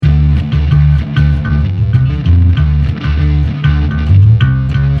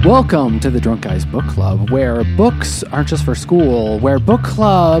Welcome to the Drunk Guys Book Club, where books aren't just for school, where book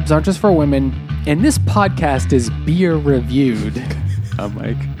clubs aren't just for women, and this podcast is beer reviewed. I'm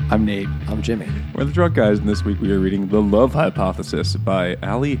Mike. I'm Nate. I'm Jimmy. We're the Drunk Guys, and this week we are reading The Love Hypothesis by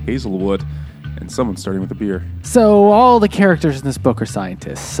Hazelwood, and someone's starting with a beer. So all the characters in this book are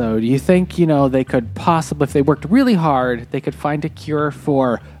scientists. So do you think, they could possibly, if they worked really hard, they could find a cure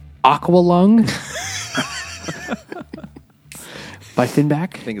for aqualung? By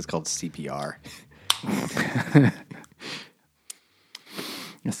Finback? I think it's called CPR.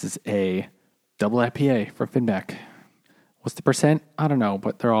 This is a double IPA for Finback. What's the percent? I don't know,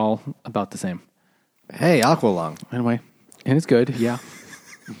 but they're all about the same. Hey, Aqualung. Anyway, and it's good, yeah.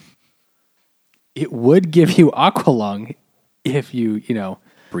 It would give you aqualung if you,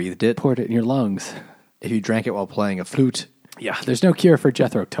 Breathed it. poured it in your lungs. If you drank it while playing a flute. Yeah, there's no cure for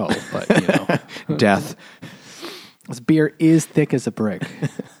Jethro Tull, but, Death. This beer is thick as a brick.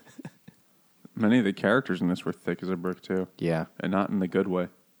 Many of the characters in this were thick as a brick, too. Yeah. And not in the good way.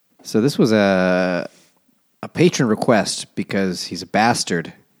 So this was a patron request because he's a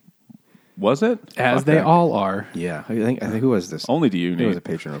bastard. Was it? As Fuck they that. all are. Yeah. I think who was this? Only to you, It was a Nate.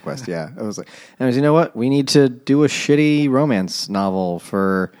 patron request, yeah. I was like, you know what? We need to do a shitty romance novel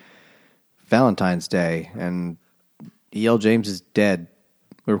for Valentine's Day, and E.L. James is dead.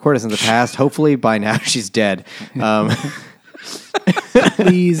 We recorded this in the past. Hopefully by now she's dead.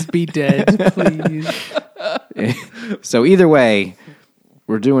 Please be dead, please. So either way,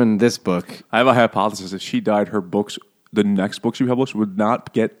 we're doing this book. I have a hypothesis. If she died, her books, the next book she published,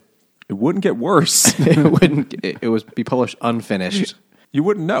 wouldn't get worse. It would be published unfinished. You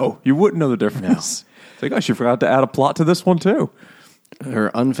wouldn't know. You wouldn't know the difference. It's like, oh, she forgot to add a plot to this one, too. Her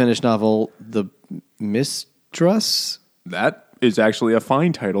unfinished novel, The Mistress. That is actually a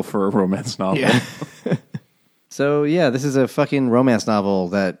fine title for a romance novel. Yeah. So, yeah, this is a fucking romance novel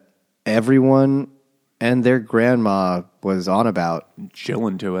that everyone and their grandma was on about.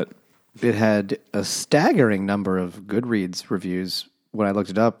 Chilling to it. It had a staggering number of Goodreads reviews when I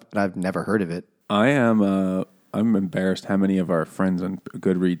looked it up, and I've never heard of it. I'm embarrassed how many of our friends on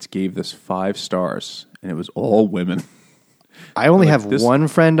Goodreads gave this 5 stars, and it was all women. I only have this- one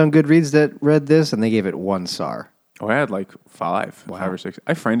friend on Goodreads that read this, and they gave it 1 star. Oh, I had like 5 or 6.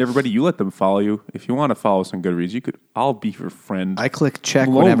 I friend everybody. You let them follow you. If you want to follow us on Goodreads, I'll be your friend. I click check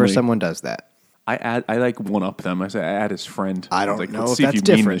Lonely. whenever someone does that. I like one up them. I say I add his friend. I don't like, know let's if see that's if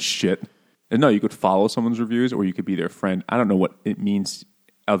you mean different. this shit. And no, you could follow someone's reviews, or you could be their friend. I don't know what it means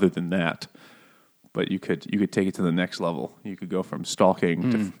other than that, but you could take it to the next level. You could go from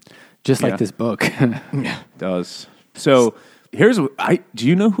stalking to Just Yeah. like this book. does. So here's what do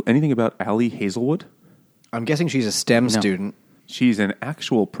you know anything about Hazelwood? I'm guessing she's a STEM student. She's an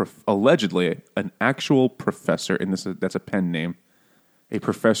actual, allegedly, an actual professor, and that's a pen name, a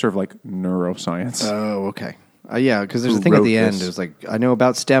professor of like neuroscience. Oh, okay. Yeah, because there's a Who thing at wrote the end. this? It was like, I know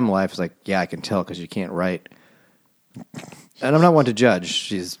about STEM life. It's like, yeah, I can tell because you can't write. And I'm not one to judge.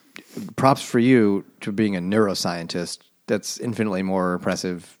 She's props for you to being a neuroscientist. That's infinitely more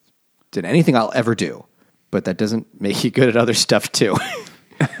impressive than anything I'll ever do. But that doesn't make you good at other stuff too.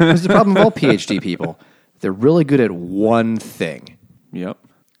 This is the problem of all PhD people. They're really good at one thing Yep.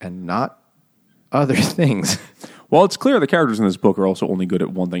 and not other things. Well, it's clear the characters in this book are also only good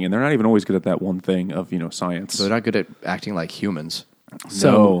at one thing, and they're not even always good at that one thing of science. So they're not good at acting like humans.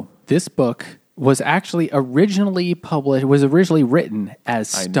 So this book was actually originally written as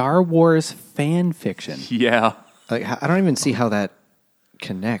Star Wars fan fiction. Yeah. Like, I don't even see how that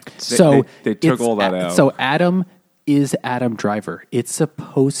connects. So they took it's all that out. So Adam is Adam Driver. It's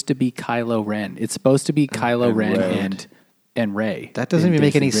supposed to be Kylo Ren. It's supposed to be Kylo and Ren Rey. and Rey. That doesn't and even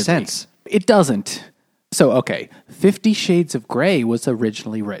make Daisy any Ridley. sense. It doesn't. So, okay, 50 Shades of Grey was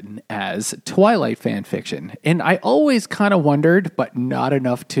originally written as Twilight fan fiction. And I always kind of wondered, but not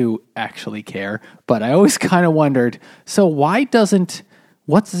enough to actually care, but I always kind of wondered, so why doesn't,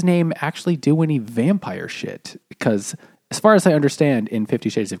 what's his name, actually do any vampire shit? Because as far as I understand, in 50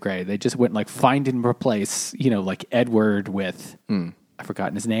 Shades of Grey, they just went like find and replace, like Edward with, I've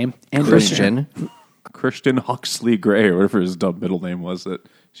forgotten his name. And Christian Huxley Gray, or whatever his dumb middle name was that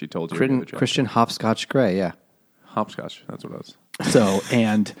she told you. Christian Hopscotch Gray, yeah. Hopscotch, that's what it was. So,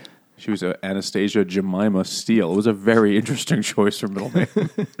 and She was Anastasia Jemima Steele. It was a very interesting choice for middle name.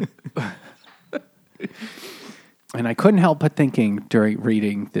 And I couldn't help but thinking during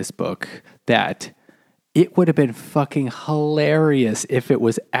reading this book that it would have been fucking hilarious if it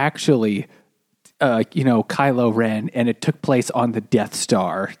was actually, Kylo Ren and it took place on the Death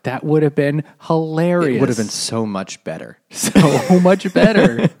Star. That would have been hilarious. It would have been so much better. so much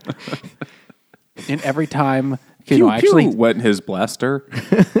better. And every time You know, I actually, went in his blaster.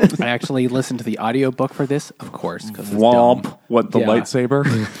 I actually listened to the audiobook for this, of course, because Womp. What, the Yeah.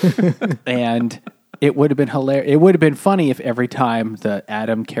 lightsaber? and it would have been hilarious. It would have been funny if every time the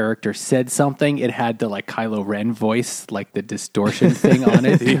Adam character said something, it had the like Kylo Ren voice, like the distortion thing on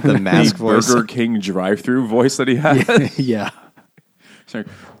it. The mask voice. Burger King drive-through voice that he had. Yeah. It's like,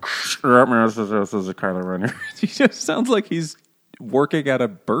 this is a Kylo Renner. He just sounds like he's working at a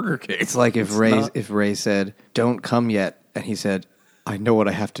Burger King. It's like if Ray said, "Don't come yet," and he said, "I know what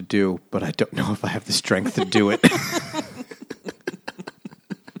I have to do, but I don't know if I have the strength to do it."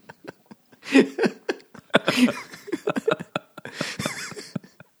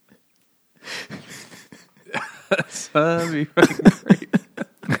 That'd be fucking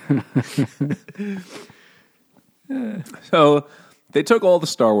great. So they took all the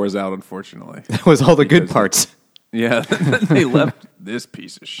Star Wars out, unfortunately. That was all the good parts. Yeah, they left this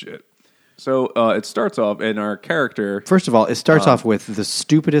piece of shit. So it starts off, and our character... First of all, it starts off with the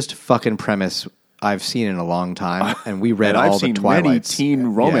stupidest fucking premise I've seen in a long time, and we read and all I've the seen Twilights. many teen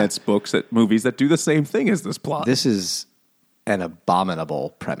romance books, movies that do the same thing as this plot. This is an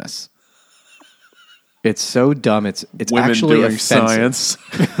abominable premise. It's so dumb. It's Women actually doing offensive. science.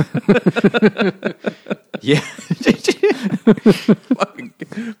 Yeah. Fucking,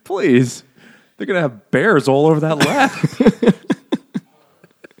 please. They're going to have bears all over that lab.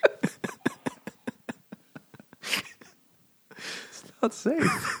 It's not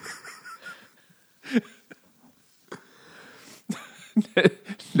safe.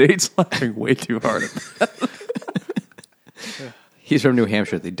 Nate's laughing way too hard. He's from New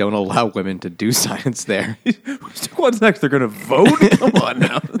Hampshire. They don't allow women to do science there. What's next? They're going to vote? Come on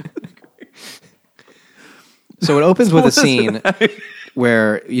now. So it opens with a scene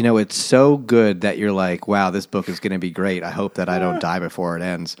where, you know, it's so good that you're like, wow, this book is going to be great. I hope that I don't die before it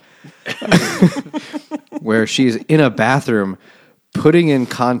ends. Where she's in a bathroom putting in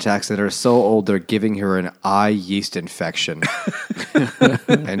contacts that are so old they're giving her an eye yeast infection.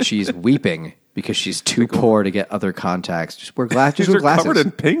 And she's weeping because she's too poor to get other contacts. Just wear glasses. Just wear glasses. Covered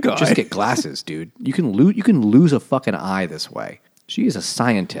in pink eye. Just get glasses, dude. You can lose a fucking eye this way. She is a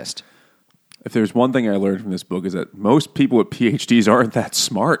scientist. If there's one thing I learned from this book is that most people with PhDs aren't that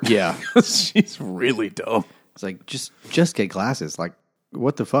smart. Yeah. She's really dumb. It's like, just get glasses. Like,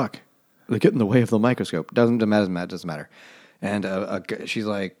 what the fuck? They get in the way of the microscope. Doesn't matter. And she's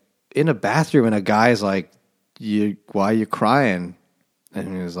like in a bathroom, and a guy's like, why are you crying?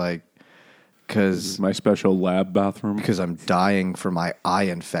 And he was like, This is my special lab bathroom. because I'm dying for my eye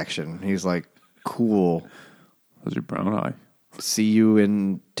infection. He's like, cool. How's your brown eye? See you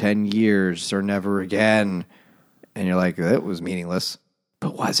in 10 years or never again. And you're like, that was meaningless.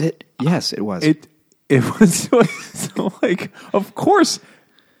 But was it? Yes, it was. It was so like, of course,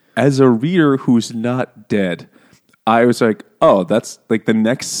 as a reader who's not dead, I was like, oh, that's like the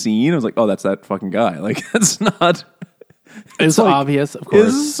next scene. I was like, oh, that's that fucking guy. Like, that's not. It's like, obvious, of course.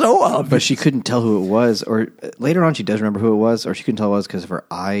 It's so obvious. But she couldn't tell who it was. Or later on, she does remember who it was. Or she couldn't tell who it was because of her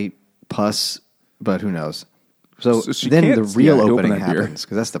eye pus. But who knows? So she then can't- the real yeah, open opening that beer. happens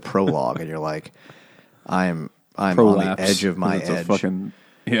because that's the prologue, and you're like, I'm on Prolapse, the edge of my 'cause it's a edge. fucking,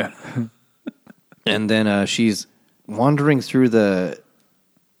 yeah. And then she's wandering through the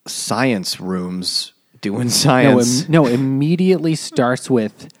science rooms doing science. No, immediately starts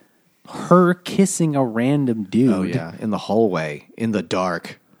with her kissing a random dude. Oh yeah, in the hallway, in the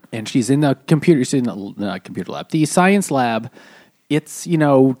dark. And she's in the computer. She's in the computer lab, the science lab. It's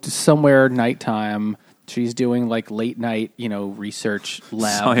somewhere nighttime. She's doing like late night research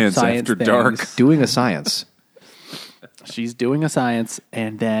lab Science after things. dark. Doing a science. She's doing a science,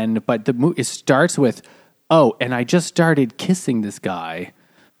 and then it starts with, oh, and I just started kissing this guy.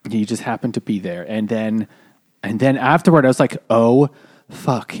 He just happened to be there, and then afterward, I was like, oh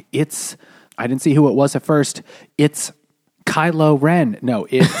fuck, I didn't see who it was at first. It's Kylo Ren. No,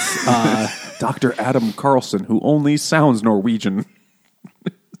 it's Dr. Adam Carlson, who only sounds Norwegian.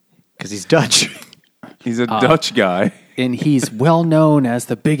 Because he's Dutch. He's a Dutch guy. and he's well known as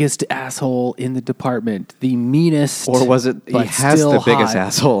the biggest asshole in the department, the meanest. Or was it he but has still the biggest hot.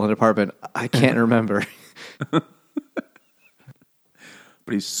 asshole in the department? I can't remember.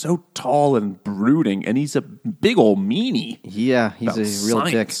 But he's so tall and brooding, and he's a big old meanie. Yeah, he's about a real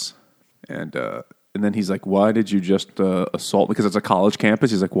dick. science. And then he's like, why did you just assault? Because it's a college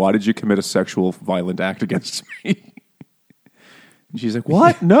campus. He's like, why did you commit a sexual violent act against me? And she's like,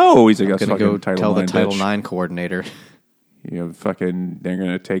 what? No. He's like, I'm that's going to fucking go Title tell the IX, Title bitch. IX coordinator. They're going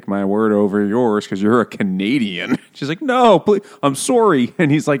to take my word over yours because you're a Canadian. She's like, no, please, I'm sorry. And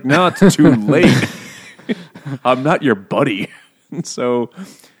he's like, no, it's too late. I'm not your buddy. And so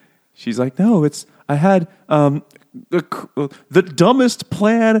she's like, no, I had the dumbest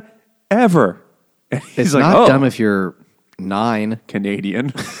plan ever. And he's It's like, not oh, dumb if you're 9.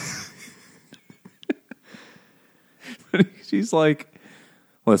 Canadian. But she's like,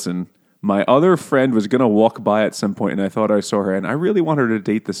 listen, my other friend was going to walk by at some point, and I thought I saw her, and I really want her to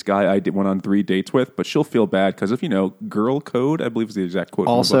date this guy went on 3 dates with, but she'll feel bad because of, girl code, I believe is the exact quote.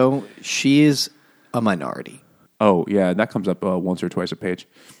 Also, she is a minority. Oh, yeah, that comes up once or twice a page.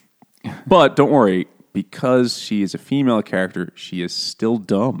 But don't worry, because she is a female character, she is still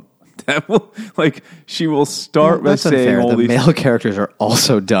dumb. She will start by That's saying unfair. all The these... male characters are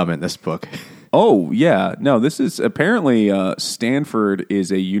also dumb in this book. Oh, yeah. No, this is apparently Stanford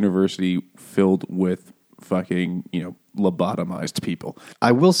is a university filled with fucking, lobotomized people.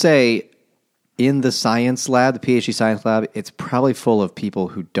 I will say, in the science lab, the PhD science lab, it's probably full of people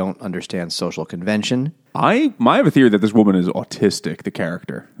who don't understand social convention. I have a theory that this woman is autistic, the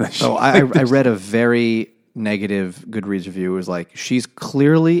character. I read a very negative Goodreads review. It was like, she's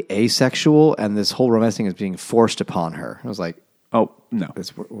clearly asexual, and this whole romance thing is being forced upon her. I was like, oh, no.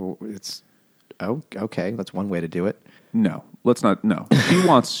 Okay, that's one way to do it. No, let's not. No, she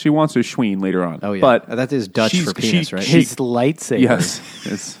wants a schween later on. Oh yeah, but that is Dutch for penis, right? His lightsaber. Yes.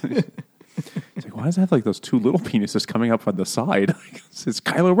 It's like, why does it have like those 2 little penises coming up on the side? It's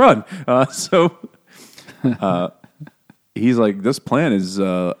Kylo Ren. He's like, this plan is.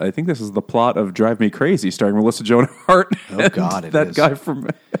 I think this is the plot of Drive Me Crazy, starring Melissa Joan Hart. Oh God, it that is. guy from.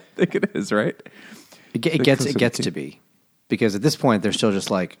 I think it is, right. It gets to be, because at this point they're still just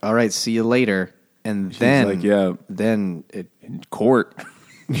like, all right, see you later, and then like, yeah, then it in court.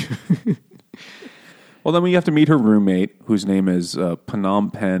 Well, then we have to meet her roommate, whose name is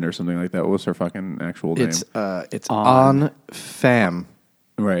Phnom Penh or something like that. What was her fucking actual name? It's on Pham,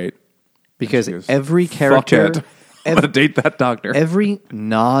 right. because She goes, every "Fuck character, it. I'm gonna date that doctor." every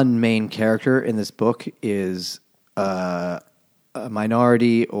non-main character in this book is a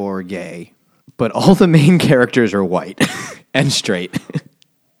minority or gay, but all the main characters are white and straight.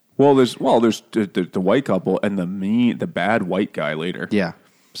 There's the white couple and the bad white guy later. Yeah.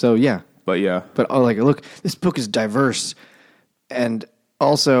 So yeah. But yeah. But look, this book is diverse, and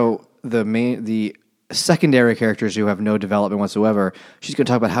also the secondary characters who have no development whatsoever. She's going to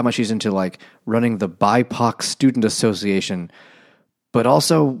talk about how much she's into like running the BIPOC Student Association, but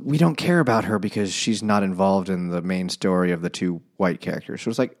also we don't care about her because she's not involved in the main story of the 2 white characters. So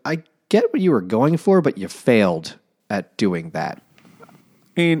it's like, I get what you were going for, but you failed at doing that.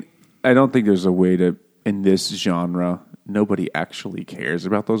 And I don't think there's a way to, in this genre, nobody actually cares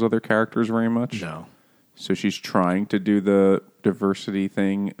about those other characters very much. No. So she's trying to do the diversity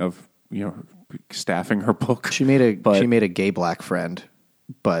thing of, staffing her book. She made a gay black friend,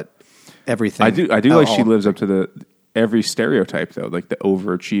 but everything. I do like she lives up to every stereotype though, like the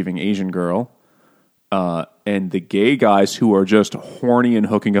overachieving Asian girl, and the gay guys who are just horny and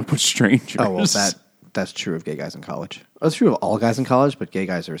hooking up with strangers. Oh well, that's true of gay guys in college. That's true of all guys in college, but gay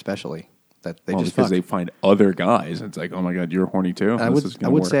guys are especially that they just because fuck. they find other guys. It's like, oh my god, you're horny too. I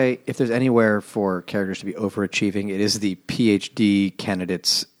would say if there's anywhere for characters to be overachieving, it is the PhD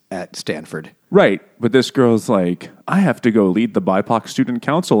candidates at Stanford. Right, but this girl's like, I have to go lead the BIPOC student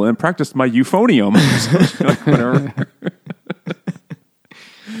council and practice my euphonium. Whatever.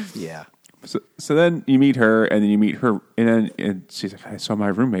 Yeah. So then you meet her, and then you meet her, and she's like, I saw my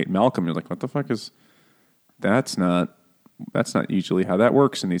roommate Malcolm. You're like, what the fuck is? That's not usually how that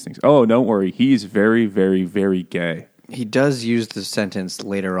works in these things. Oh, don't worry, he's very, very, very gay. He does use the sentence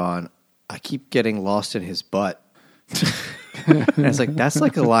later on, I keep getting lost in his butt. And it's like, that's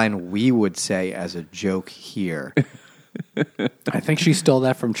like a line we would say as a joke here. I think she stole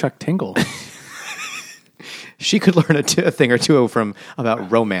that from Chuck Tingle. She could learn a thing or two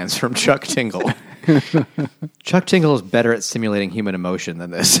about romance from Chuck Tingle. Chuck Tingle is better at simulating human emotion than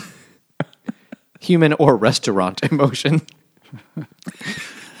this. Human or restaurant emotion.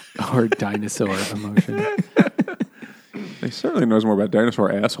 Or dinosaur emotion. He certainly knows more about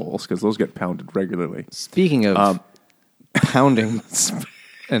dinosaur assholes because those get pounded regularly. Speaking of pounding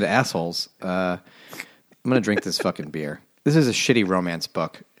and assholes, I'm going to drink this fucking beer. This is a shitty romance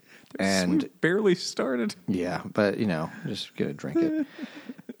book. And we barely started. Yeah, but just gonna drink it.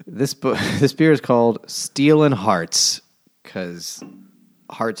 This beer is called Stealin' Hearts because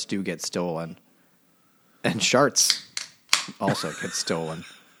hearts do get stolen, and sharts also get stolen.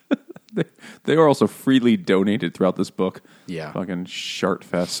 They are also freely donated throughout this book. Yeah, fucking Shart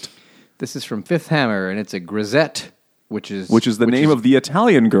Fest. This is from Fifth Hammer, and it's a grisette, which is the name of the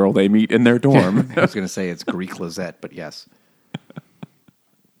Italian girl they meet in their dorm. I was going to say it's Greek Lizette, but yes.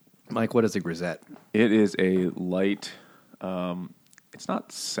 Mike, what is a grisette? It is a light. It's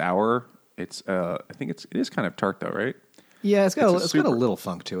not sour. It's I think it is kind of tart though, right? Yeah, it's got It's a a little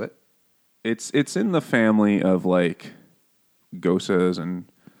funk to it. It's in the family of like Gosas and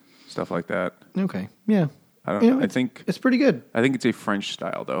stuff like that. Okay, yeah. I don't. I think it's pretty good. I think it's a French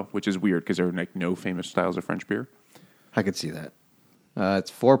style though, which is weird because there are like no famous styles of French beer. I could see that.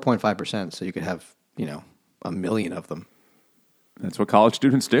 It's 4.5%, so you could have 1 million of them. That's what college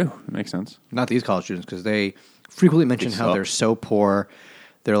students do. It makes sense. Not these college students, because they frequently mention how they're so poor.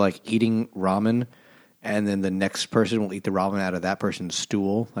 They're like eating ramen, and then the next person will eat the ramen out of that person's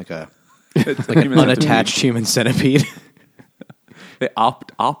stool, like an unattached human centipede. They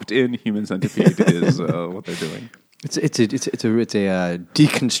opt in human centipede is what they're doing. It's a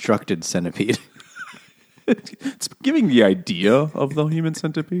deconstructed centipede. It's giving the idea of the human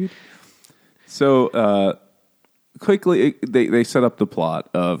centipede. So quickly, they set up the plot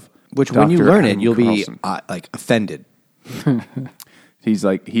of which, when you learn Adam it, you'll Carlson. be like offended.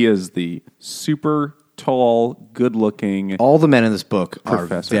 He is the super tall, good-looking. All the men in this book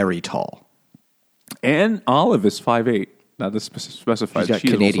professor. are very tall, and Olive is 5'8". Not specified. She's got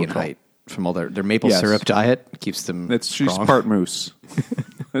Canadian height from all their maple syrup diet. Keeps them. She's part moose.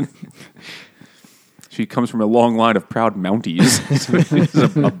 She comes from a long line of proud Mounties.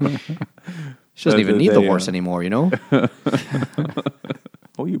 She doesn't even need the horse anymore,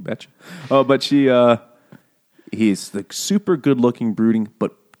 Oh, you betcha. Oh, but he's the super good-looking, brooding,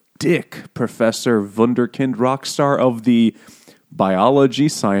 but dick Professor Wunderkind, rock star of the biology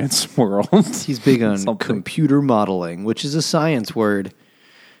science world. He's big on computer modeling, which is a science word.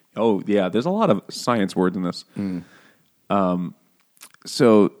 Oh, yeah. There's a lot of science words in this.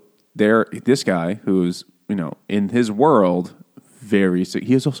 So this guy who's, in his world,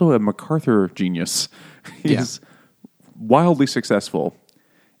 he is also a MacArthur genius. He's wildly successful.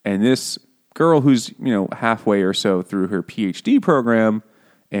 And this girl who's, halfway or so through her PhD program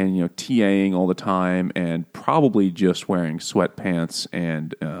and, TAing all the time and probably just wearing sweatpants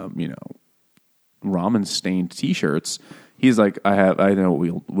and, ramen-stained T-shirts. He's like, I know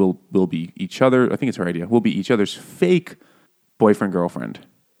we'll be each other. I think it's her idea. We'll be each other's fake boyfriend, girlfriend.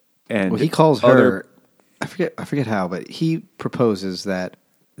 And he calls her, I forget how, but he proposes that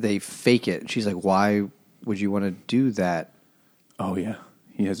they fake it. She's like, why would you want to do that? Oh, yeah.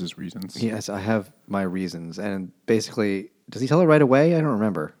 He has his reasons. Yes, I have my reasons. And basically, does he tell her right away? I don't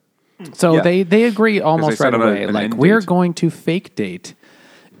remember. So they agree almost right away. Like, we're going to fake date.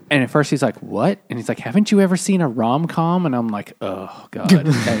 And at first he's like, what? And he's like, haven't you ever seen a rom-com? And I'm like, oh, God.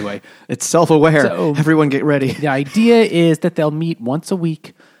 Anyway. It's self-aware. So, everyone get ready. The idea is that they'll meet once a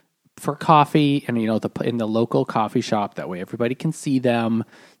week for coffee and, in the local coffee shop. That way everybody can see them,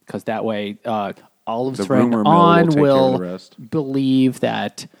 because that way Olive's friend On will believe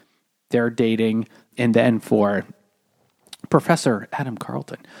that they're dating. And then for Professor Adam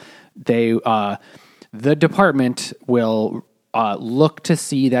Carlton, the department will look to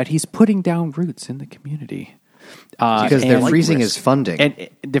see that he's putting down roots in the community. Because they're freezing his funding. And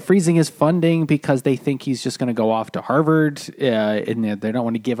the freezing his funding because they think he's just going to go off to Harvard, and they don't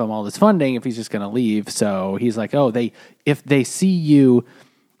want to give him all this funding if he's just going to leave. So he's like, if they see you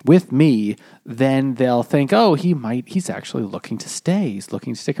with me, then they'll think, he's actually looking to stay. He's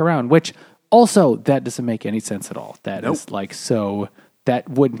looking to stick around, which also, that doesn't make any sense at all. That is that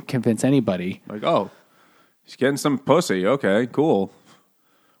wouldn't convince anybody. Like, he's getting some pussy. Okay, cool.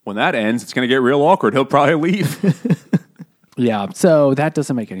 When that ends, it's going to get real awkward. He'll probably leave. Yeah, so that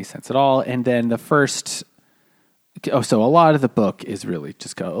doesn't make any sense at all. And then so a lot of the book is really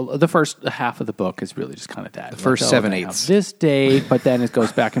just the first half of the book is really just kind of that. The first 7/8. This date, but then it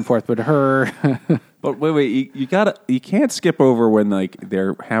goes back and forth with her. But wait, you can't skip over when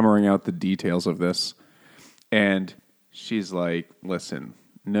they're hammering out the details of this. And she's like, listen,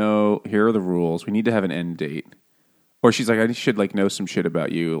 no, here are the rules. We need to have an end date. Or she's like, I should know some shit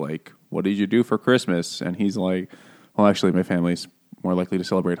about you. Like, what did you do for Christmas? And he's like, well, actually, my family's more likely to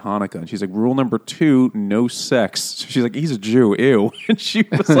celebrate Hanukkah. And she's like, rule number 2, no sex. She's like, he's a Jew, ew. And she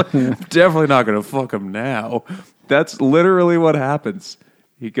was like, I'm definitely not going to fuck him now. That's literally what happens.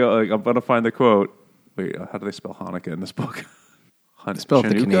 I'm going to find the quote. Wait, how do they spell Hanukkah in this book? Spelled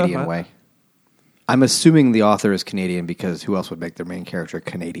the Canadian way. I'm assuming the author is Canadian because who else would make their main character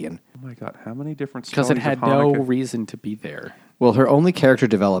Canadian? Oh my God, how many different because it had no reason to be there. Well, her only character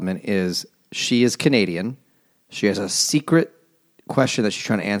development is she is Canadian. She has a secret question that she's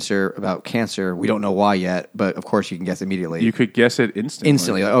trying to answer about cancer. We don't know why yet, but of course you can guess immediately. You could guess it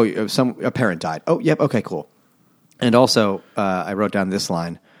instantly. Like, a parent died. Oh, yep, okay, cool. And also, I wrote down this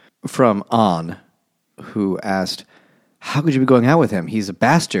line from On, who asked, how could you be going out with him? He's a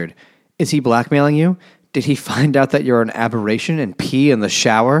bastard. Is he blackmailing you? Did he find out that you're an aberration and pee in the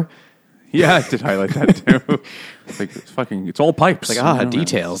shower? Yeah, I did highlight that too. It's all pipes.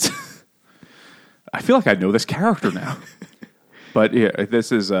 Details. I feel like I know this character now. But yeah,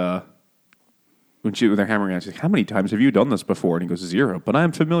 this is when they're hammering at, she's like, how many times have you done this before? And he goes, 0. But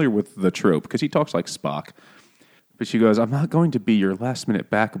I'm familiar with the trope because he talks like Spock. But she goes, I'm not going to be your last minute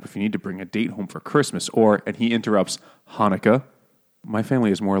backup if you need to bring a date home for Christmas. And he interrupts, Hanukkah. My family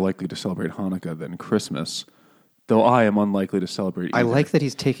is more likely to celebrate Hanukkah than Christmas, though I am unlikely to celebrate either. I like that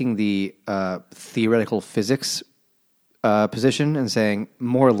he's taking the theoretical physics position and saying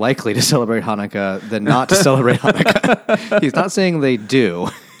more likely to celebrate Hanukkah than not to celebrate Hanukkah. He's not saying they do.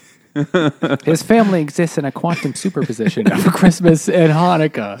 His family exists in a quantum superposition of Christmas and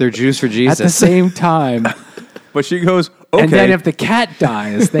Hanukkah. They're Jews for Jesus. At the same time. But she goes, okay. And then if the cat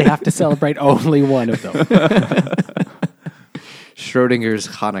dies, they have to celebrate only one of them. Schrodinger's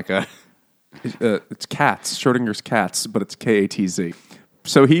Hanukkah. It's cats, Schrodinger's cats, but it's Katz.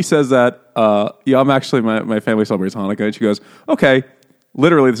 So he says that, I'm actually, my family celebrates Hanukkah. And she goes, okay,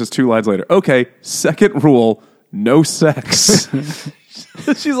 literally this is 2 lines later. Okay, second rule, no sex.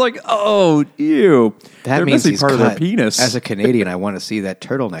 She's like, oh, ew. That They're means missing he's part of cut. their penis. As a Canadian, I want to see that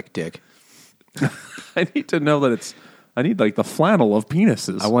turtleneck dick. I need to know that I need like the flannel of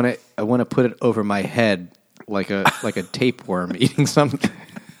penises. I want to put it over my head like a tapeworm eating something.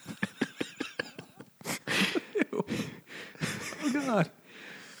 Oh,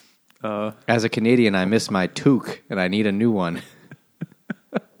 God. As a Canadian, I miss my toque, and I need a new one.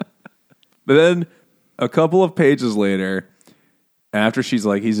 But then a couple of pages later, after she's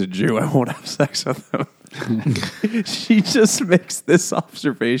like, he's a Jew, I won't have sex with him, she just makes this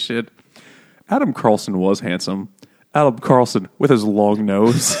observation. Adam Carlson was handsome. Adam Carlson with his long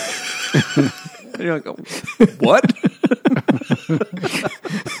nose. And you're like, oh, what?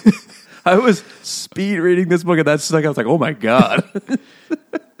 I was speed reading this book, and that's like, I was like, oh my God.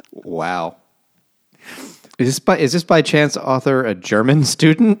 Wow. Is this by chance author a German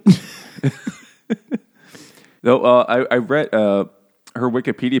student? No, I read her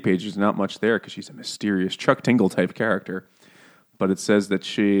Wikipedia page. There's not much there because she's a mysterious Chuck Tingle type character. But it says that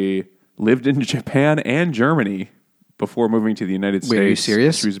she lived in Japan and Germany before moving to the United States. Wait, are you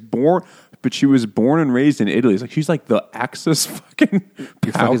serious? She was born and raised in Italy. It's like she's like the Axis fucking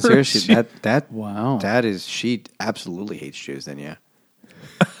You're power. fucking serious? Wow. She absolutely hates Jews then, yeah.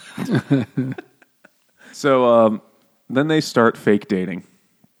 So then they start fake dating.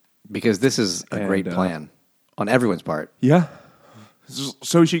 Because this is a great plan on everyone's part. Yeah.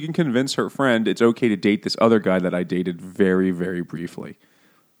 So she can convince her friend it's okay to date this other guy that I dated very, very briefly.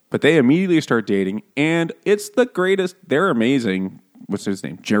 But they immediately start dating, and it's the greatest. They're amazing. What's his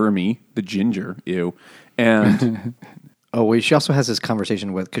name? Jeremy, the ginger. Ew. And Oh, wait, she also has this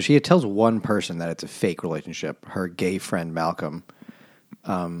conversation because she tells one person that it's a fake relationship, her gay friend Malcolm.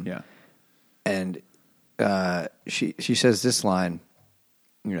 yeah. And she says this line,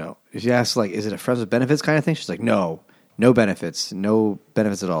 she asks, like, is it a friends with benefits kind of thing? She's like, no benefits at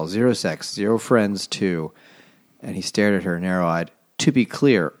all. 0 sex, 0 friends too. And he stared at her narrow-eyed. To be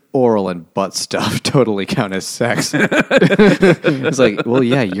clear, oral and butt stuff totally count as sex. It's like, well,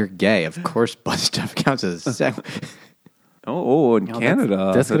 yeah, you're gay. Of course butt stuff counts as sex. In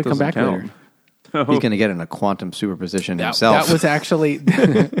Canada. That's going to come back count. later. He's going to get in a quantum superposition himself. That was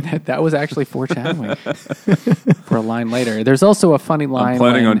actually foreshadowing for a line later. There's also a funny line. I'm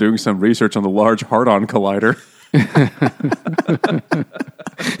planning on doing some research on the Large Hadron Collider.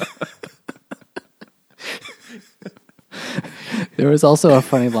 There was also a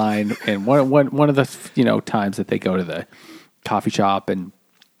funny line in one of the times that they go to the coffee shop and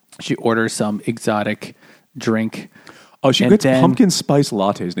she orders some exotic drink. Oh, she gets pumpkin spice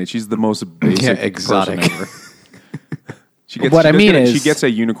lattes, Nate. She's the most basic exotic. person ever. She gets a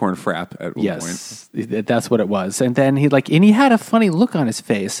unicorn frap at one point. Yes, that's what it was. And then he had a funny look on his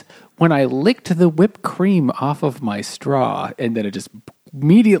face when I licked the whipped cream off of my straw, and then it just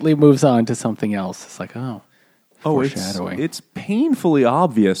immediately moves on to something else. It's like, foreshadowing. It's painfully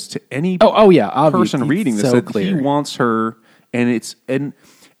obvious to any person reading this that clear. he wants her, and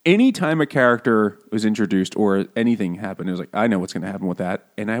any time a character was introduced or anything happened, it was like, I know what's going to happen with that,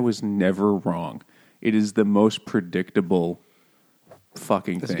 and I was never wrong. It is the most predictable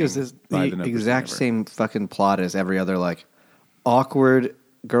fucking thing. Because it's the exact same fucking plot as every other awkward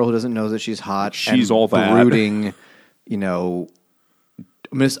girl who doesn't know that she's hot. She's and all that. Brooding,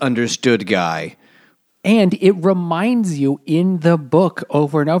 misunderstood guy. And it reminds you in the book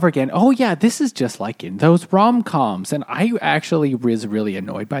over and over again, oh yeah, this is just like in those rom-coms. And I actually was really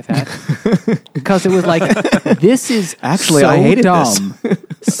annoyed by that. Because it was like, this is actually, so I hated dumb.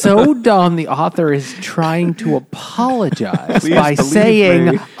 So dumb, the author is trying to apologize Please by believe saying,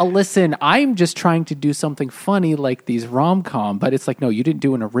 me. listen, I'm just trying to do something funny like these rom-com. But it's like, no, you didn't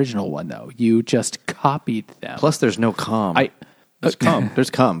do an original one, though. You just copied them. Plus, there's no com. There's cum. There's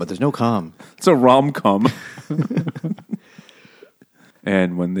cum, but there's no com. It's a rom-com.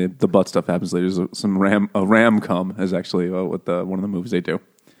 And when the butt stuff happens later, there's some ram-cum is actually what one of the moves they do.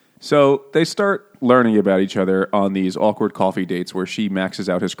 So they start learning about each other on these awkward coffee dates where she maxes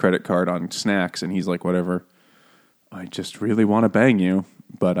out his credit card on snacks, and he's like, whatever, I just really want to bang you,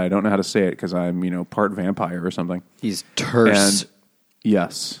 but I don't know how to say it because I'm, part vampire or something. He's terse. And,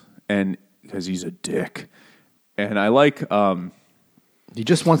 yes, and because he's a dick. And I like... he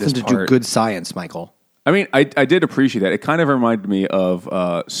just wants them this to do part. good science, Michael. I mean, I did appreciate that. It kind of reminded me of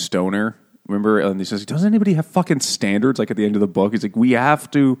Stoner. Remember, and he says, doesn't anybody have fucking standards? Like at the end of the book, he's like, we have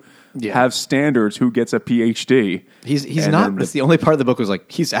to have standards who gets a PhD. He's And not. then That's the only part of the book was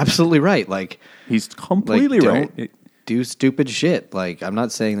like, he's absolutely right. Like, he's completely don't right. do stupid shit. Like, I'm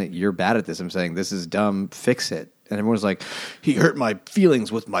not saying that you're bad at this. I'm saying this is dumb. Fix it. And everyone's like, he hurt my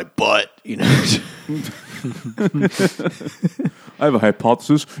feelings with my butt. I have a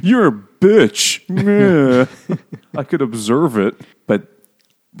hypothesis. You're a bitch. Yeah. I could observe it. But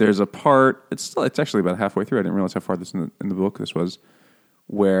there's a part, it's actually about halfway through. I didn't realize how far this in the book this was,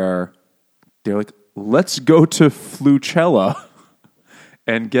 where they're like, let's go to Flucella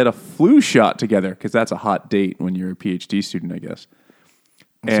and get a flu shot together, because that's a hot date when you're a PhD student, I guess.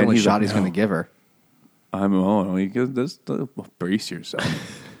 It's the only he's shot like, he's going to give her. he goes, just brace yourself.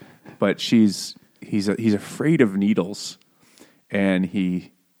 But he's afraid of needles, and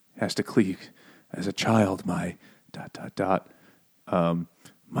he has to cleave. As a child, my ...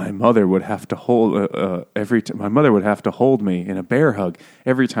 my mother would have to hold my mother would have to hold me in a bear hug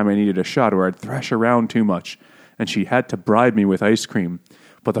every time I needed a shot, or I'd thrash around too much, and she had to bribe me with ice cream.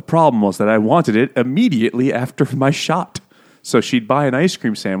 But the problem was that I wanted it immediately after my shot. So she'd buy an ice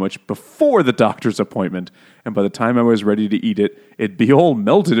cream sandwich before the doctor's appointment, and by the time I was ready to eat it, it'd be all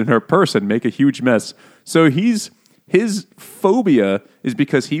melted in her purse and make a huge mess. So his phobia is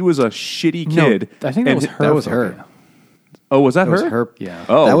because he was a shitty kid. No, I think that was her. That was phobia. her. Oh, was that That was her? her. Yeah.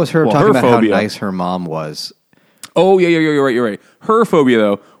 Oh, that was her well, talking her about phobia. how nice her mom was. Oh, yeah, you're right. Her phobia,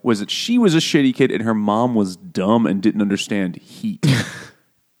 though, was that she was a shitty kid and her mom was dumb and didn't understand heat.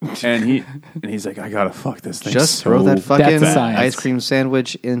 and he's like, I gotta fuck this thing. Just so throw that fucking That's science. ice cream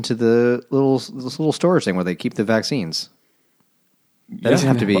sandwich into this little storage thing where they keep the vaccines. That doesn't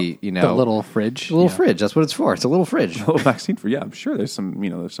have to be, The little fridge. a little fridge. That's what it's for. It's a little fridge. little vaccine for, I'm sure there's some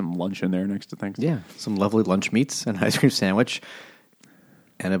lunch in there next to things. Yeah, some lovely lunch meats, an ice cream sandwich,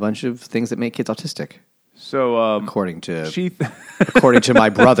 and a bunch of things that make kids autistic, So, according to my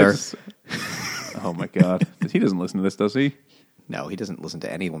brother. Oh my God, he doesn't listen to this, does he? No, he doesn't listen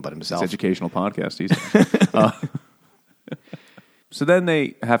to anyone but It's himself. educational podcast. So then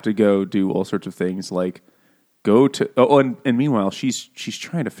they have to go do all sorts of things like go to. And meanwhile, she's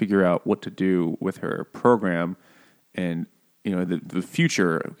trying to figure out what to do with her program, and the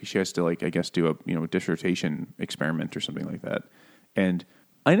future. She has to do a dissertation experiment or something like that. And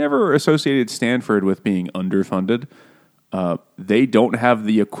I never associated Stanford with being underfunded. They don't have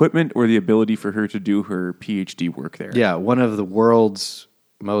the equipment or the ability for her to do her PhD work there. Yeah, one of the world's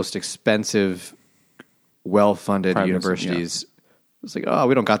most expensive, well-funded Private, universities. It's like, oh,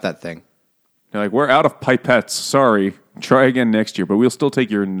 we don't got that thing. They're like, we're out of pipettes. Sorry. Try again next year, but we'll still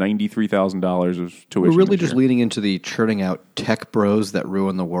take your $93,000 of tuition. We're really this just year. leaning into the churning out tech bros that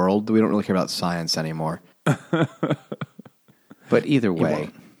ruin the world. We don't really care about science anymore. But either way,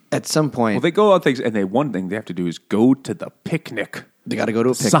 at some point... Well, they go on things, and one thing they have to do is go to the picnic. They got to go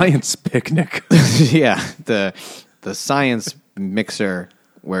to a picnic. Science picnic. Yeah, the science mixer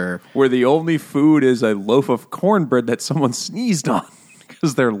where the only food is a loaf of cornbread that someone sneezed on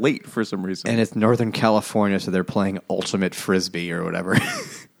because they're late for some reason. and it's Northern California, so they're playing ultimate frisbee or whatever.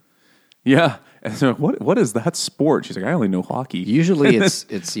 Yeah. And so what is that sport? She's like, I only know hockey. Usually it's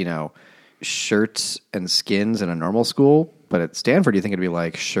shirts and skins in a normal school, but at Stanford you think it'd be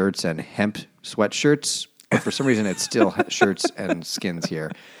like shirts and hemp sweatshirts, but for some reason it's still shirts and skins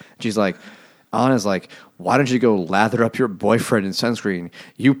here. She's like, Anna's like, why don't you go lather up your boyfriend in sunscreen?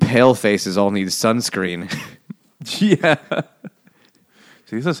 You pale faces all need sunscreen. Yeah.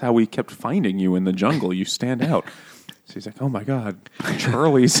 See, this is how we kept finding you in the jungle. You stand out. So he's like, oh my God,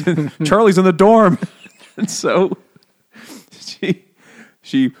 Charlie's in the dorm. And so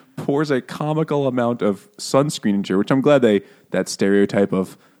she pours a comical amount of sunscreen into her, which I'm glad that stereotype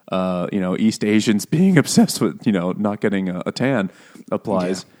of East Asians being obsessed with not getting a tan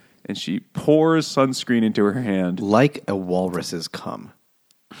applies. Yeah. And she pours sunscreen into her hand. Like a walrus's cum.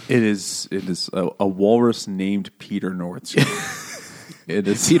 It is a walrus named Peter North. It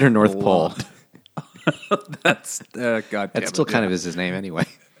is Peter North Pole. That's God damn That still kind of is his name anyway.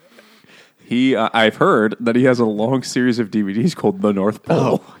 I've heard that he has a long series of DVDs called The North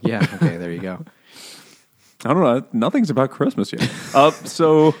Pole. Oh, yeah. Okay, there you go. I don't know. Nothing's about Christmas yet.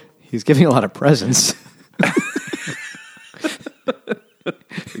 So He's giving a lot of presents. I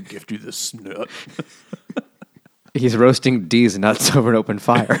gift you this nut. He's roasting D's nuts over an open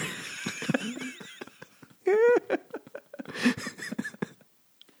fire.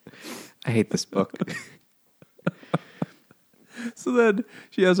 I hate this book. So then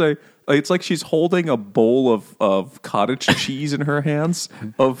she has it's like she's holding a bowl of cottage cheese in her hands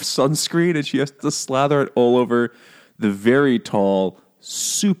of sunscreen, and she has to slather it all over the very tall,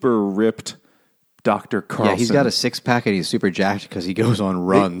 super ripped Dr. Carlson. Yeah, he's got a 6-pack and he's super jacked because he goes on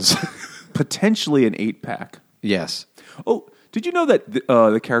runs. Potentially an 8-pack. Yes. Oh, did you know that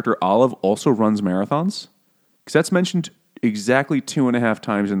the character Olive also runs marathons? Because that's mentioned exactly 2.5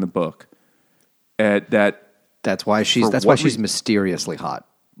 times in the book. That's why she's mysteriously hot.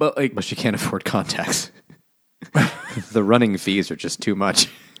 But she can't afford contacts. The running fees are just too much.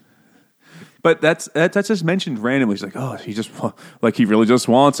 But that's just mentioned randomly. He's like, oh, he really just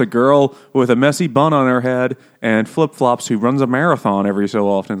wants a girl with a messy bun on her head and flip flops who runs a marathon every so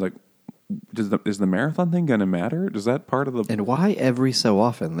often. It's like, is the marathon thing going to matter? Is that part of the? And why every so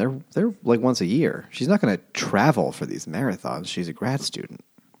often? They're like once a year. She's not going to travel for these marathons. She's a grad student.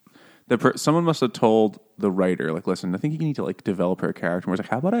 Someone must have told the writer, like, listen, I think you need to like develop her character. Where it's like,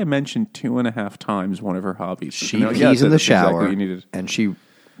 how about I mention 2.5 times one of her hobbies? She pees in the shower and she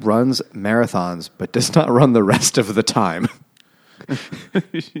runs marathons, but does not run the rest of the time.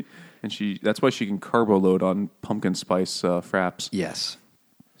 And that's why she can carbo load on pumpkin spice fraps. Yes.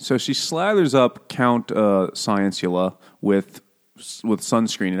 So she slathers up Count Sciencula with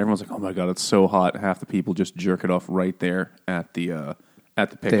sunscreen, and everyone's like, "Oh my god, it's so hot!" Half the people just jerk it off right there at the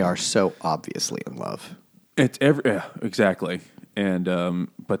picnic. They are so obviously in love. Exactly, and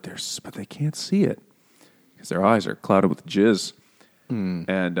but they can't see it because their eyes are clouded with jizz, and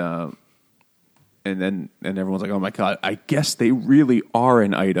then everyone's like, "Oh my god, I guess they really are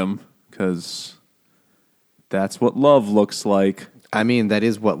an item because that's what love looks like." I mean, that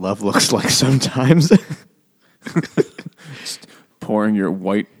is what love looks like sometimes. Just pouring your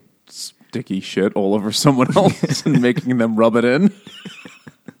white sticky shit all over someone else and making them rub it in.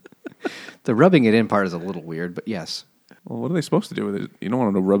 The rubbing it in part is a little weird, but yes. Well, what are they supposed to do with it? You don't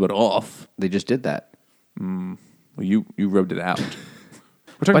want them to rub it off. They just did that. Well, you rubbed it out.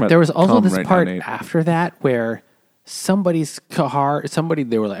 But there was also this part after that where everybody's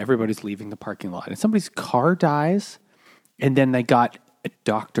leaving the parking lot, and somebody's car dies, and then they got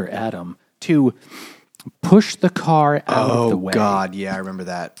Dr. Adam to push the car out of the way. Oh, God, yeah, I remember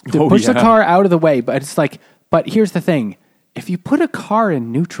that. Push the car out of the way, but it's like, but here's the thing. If you put a car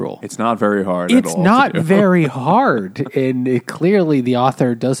in neutral... It's not very hard at all. It's not very hard, and clearly the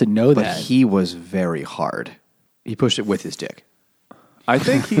author doesn't know that. But he was very hard. He pushed it with his dick. I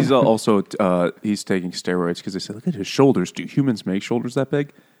think he's also he's taking steroids because they said, look at his shoulders. Do humans make shoulders that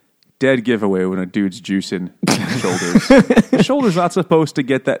big? Dead giveaway when a dude's juicing shoulders. The shoulder's not supposed to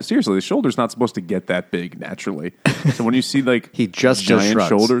get that. Seriously, the shoulder's not supposed to get that big naturally. So when you see like he just giant shrugs.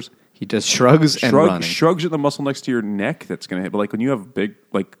 Shoulders, he just shrugs and running. Shrugs at the muscle next to your neck. That's gonna hit. But like when you have big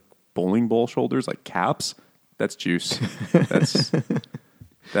like bowling ball shoulders, like caps, that's juice.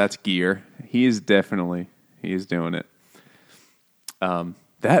 That's gear. He is doing it.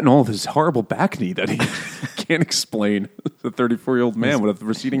 That and all of his horrible back knee that he can't explain. The 34-year-old man with a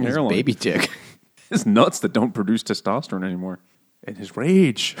receding hairline. Baby dick. His nuts that don't produce testosterone anymore. And his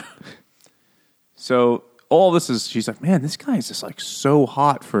rage. So all this is, she's like, man, this guy is just like so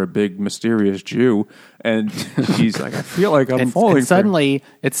hot for a big mysterious Jew. And she's like, I feel like I'm falling. And suddenly,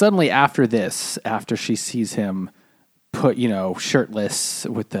 it's suddenly after this, after she sees him put, shirtless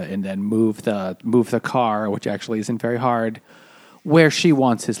and then move the car, which actually isn't very hard, where she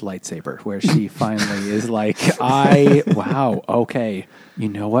wants his lightsaber, where she finally is like, wow, okay, you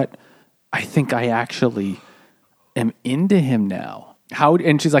know what? I think I actually am into him now.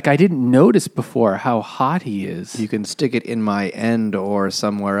 And she's like, I didn't notice before how hot he is. You can stick it in my end or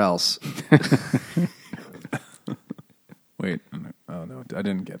somewhere else. Wait, oh no, I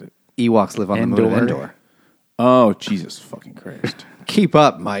didn't get it. Ewoks live on the moon of Endor. Oh, Jesus fucking Christ. Keep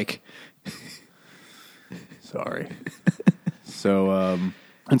up, Mike. Sorry. So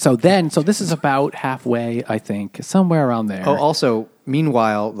this is about halfway, I think, somewhere around there. Oh, also,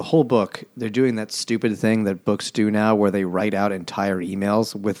 meanwhile, the whole book, they're doing that stupid thing that books do now where they write out entire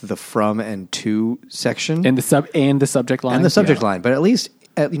emails with the from and to section. And the subject line. And the subject line. But at least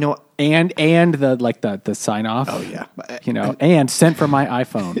and the sign off. Oh, yeah. And sent from my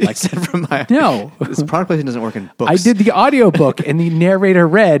iPhone. Like sent from my no, this product placement doesn't work in books. I did the audiobook and the narrator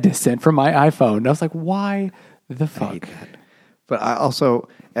read sent from my iPhone. And I was like, why the fuck? I hate that. But I also,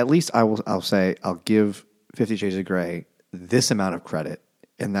 at least I'll say I'll give 50 Shades of Grey this amount of credit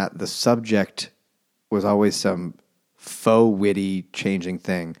in that the subject was always some faux witty changing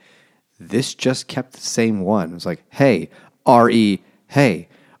thing. This just kept the same one. It was like, hey, R-E, hey,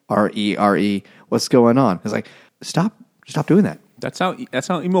 R-E, what's going on? It's like, stop doing that. That's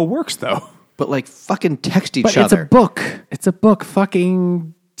how email works, though. But like fucking text each But other. It's a book.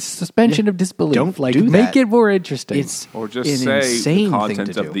 Fucking suspension of disbelief. Don't like do make that. it more interesting. It's Or just an say insane the thing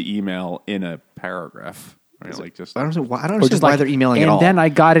content to of do. the email in a paragraph. Right? Like just I don't understand why, Or just why like, they're emailing and at all. then I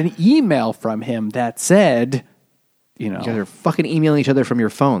got an email from him that said, You guys are fucking emailing each other from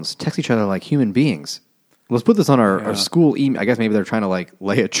your phones. Text each other like human beings. Let's put this on our school email. I guess maybe they're trying to like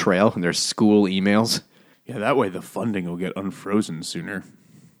lay a trail in their school emails. yeah, that way the funding will get unfrozen sooner.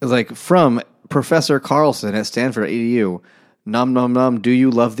 It's like from Professor Carlson at Stanford EDU. Nom nom nom. Do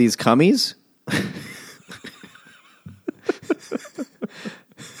you love these cummies?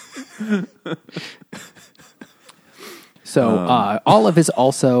 So Olive is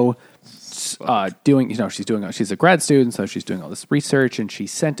also doing, she's a grad student, so she's doing all this research, and she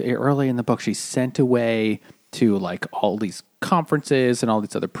sent early in the book, she sent away to like all these conferences and all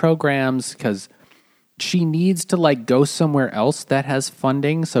these other programs because she needs to like go somewhere else that has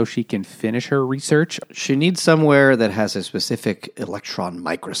funding so she can finish her research. She needs somewhere that has a specific electron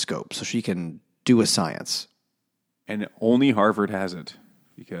microscope so she can do a science. And only Harvard has it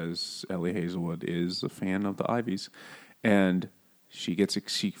because Ellie Hazelwood is a fan of the Ivies. And she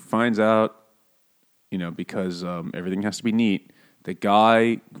finds out, because everything has to be neat, the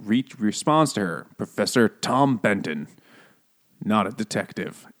guy responds to her, Professor Tom Benton, not a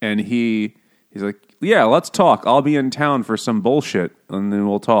detective. And he's like, yeah, let's talk. I'll be in town for some bullshit, and then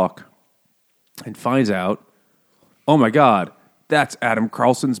we'll talk. And finds out, oh my God, that's Adam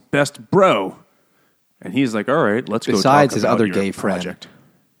Carlson's best bro. And he's like, all right, let's go talk Besides his about other your gay project. friend,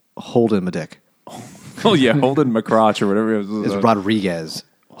 Holden Madick. Oh, yeah, Holden McCrotch or whatever it was. It's Rodriguez.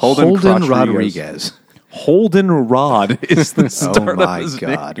 Holden Crotch Rodriguez. Holden Rod is the start Oh my of his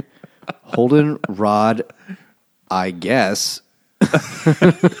God. name. Holden Rod, I guess.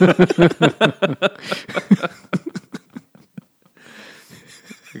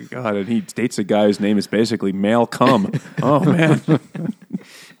 God, and he dates a guy whose name is basically male cum. Oh, man.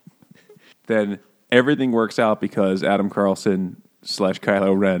 Then everything works out because Adam Carlson /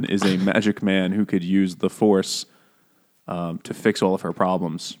 Kylo Ren is a magic man who could use the Force to fix all of her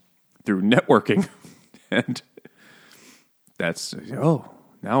problems through networking. And that's,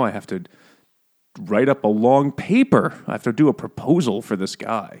 now I have to write up a long paper. I have to do a proposal for this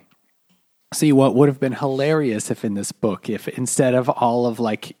guy. See, what would have been hilarious if in this book, if instead of all of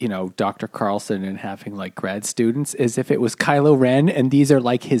Dr. Carlson and having like grad students, is if it was Kylo Ren and these are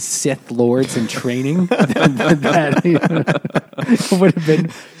like his Sith lords in training. That would have been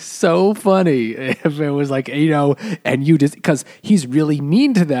so funny if it was like, and you just, because he's really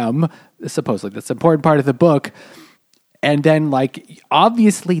mean to them, supposedly. That's an important part of the book. And then,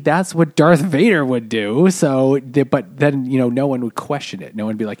 obviously that's what Darth Vader would do. So, but then, no one would question it. No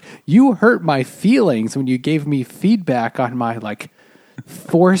one would be like, you hurt my feelings when you gave me feedback on my,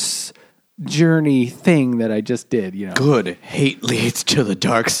 Force journey thing that I just did, Good. Hate leads to the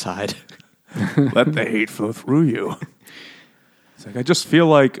dark side. Let the hate flow through you. It's like, I just feel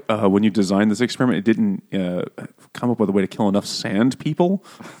like when you designed this experiment, it didn't come up with a way to kill enough sand people.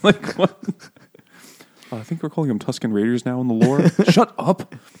 Like, what? I think we're calling them Tusken Raiders now in the lore. Shut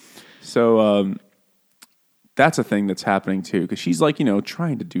up. So that's a thing that's happening too, because she's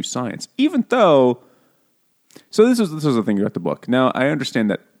trying to do science, even though. So this is the thing about the book. Now I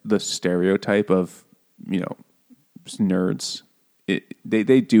understand that the stereotype of nerds,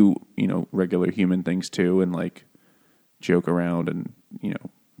 they do regular human things too, and joke around and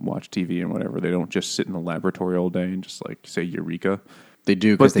watch TV and whatever. They don't just sit in the laboratory all day and just say Eureka. They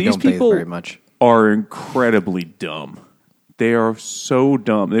do because they don't bathe very much. Are incredibly dumb. They are so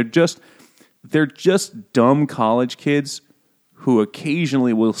dumb. They're just dumb college kids who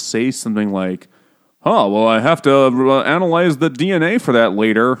occasionally will say something like, "Oh, well, I have to analyze the DNA for that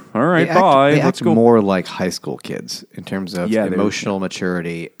later. All right, bye. They Let's act go." more like high school kids in terms of Yeah, emotional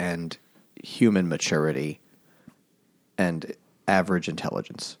maturity and human maturity and average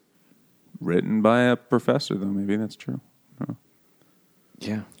intelligence. Written by a professor, though. Maybe that's true. Oh.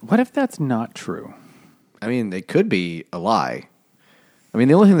 Yeah. What if that's not true? I mean, they could be a lie. I mean,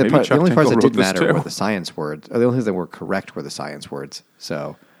 the only Maybe parts Chuck that Tinkle did wrote this matter too. were the science words. Or the only things that were correct were the science words.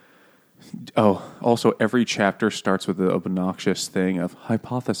 So, Also, every chapter starts with the obnoxious thing of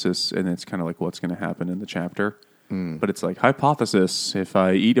hypothesis, and it's kind of like what's going to happen in the chapter. But it's like, hypothesis, if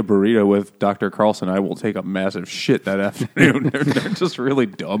I eat a burrito with Dr. Carlson, I will take a massive shit that afternoon. They're just really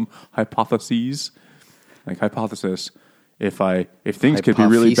dumb hypotheses. Like, hypothesis, if things could be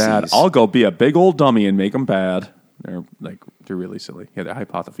really bad, Hypotheses. I'll go be a big old dummy and make them bad. They're really silly. Yeah, they're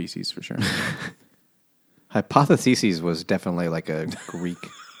hypotheses for sure. hypotheses was definitely like a Greek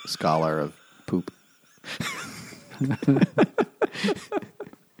scholar of poop.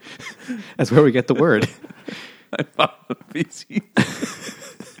 That's where we get the word. Hypotheses.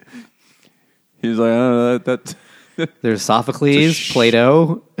 He's like, I don't know, that There's Sophocles,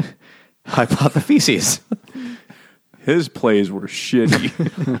 Plato, hypotheses. his plays were shitty.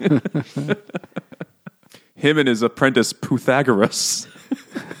 Him and his apprentice Pythagoras.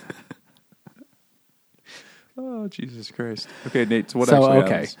 Oh, Jesus Christ. Okay, Nate, so what actually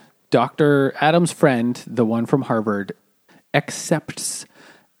happens? Dr. Adams' friend, the one from Harvard, accepts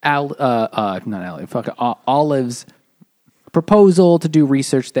Olive's proposal to do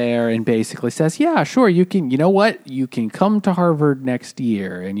research there and basically says, yeah, sure, you know what? You can come to Harvard next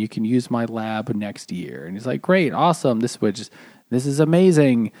year and you can use my lab next year. And he's like, great, awesome. This is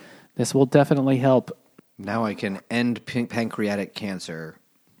amazing. This will definitely help. Now I can end pancreatic cancer.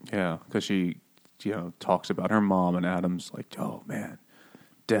 Yeah, because she talks about her mom, and Adam's like, oh, man,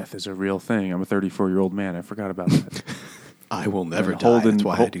 death is a real thing. I'm a 34-year-old man. I forgot about that. I will never And die. Holden- That's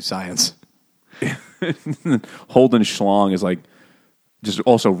why I do science. Holden Schlong is like, just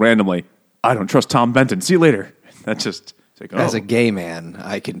also randomly, I don't trust Tom Benton. See you later. That's just, it's like, oh. As a gay man,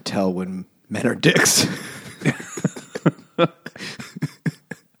 I can tell when men are dicks.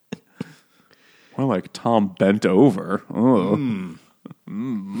 More like Tom bent over. Oh.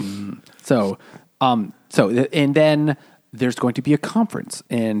 So and then there's going to be a conference,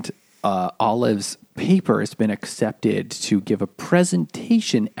 and Olive's paper has been accepted to give a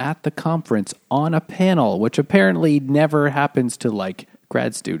presentation at the conference on a panel, which apparently never happens to like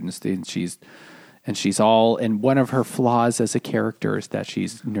grad students. And one of her flaws as a character is that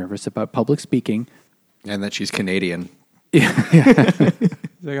she's nervous about public speaking. And that she's Canadian. He's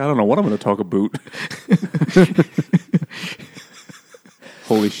like, I don't know what I'm going to talk about.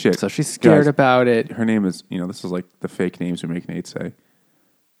 Holy shit. So she's scared about it. Her name is, this is like the fake names we make Nate say.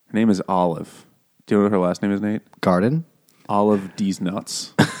 Her name is Olive. Do you know what her last name is, Nate? Garden? Olive D's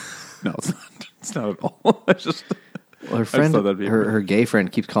Nuts. No, it's not. It's not at all. I just... Well, her friend, thought that'd be her gay friend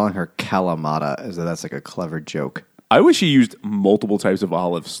keeps calling her Kalamata, as though that's like a clever joke. I wish he used multiple types of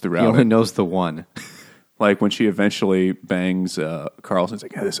olives He throughout only it. knows the one. Like when she eventually bangs Carlson's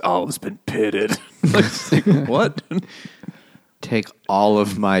like, this olive's been pitted. Like, what? Take all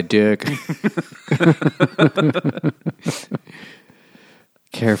of my dick.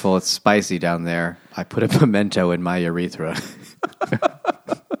 Careful, it's spicy down there. I put a pimento in my urethra.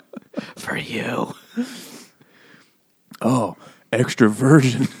 For you. Oh, extra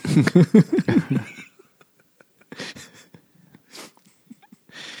virgin.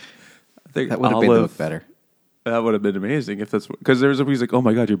 I think That would have made the book better. That would have been amazing if that's because he's like, oh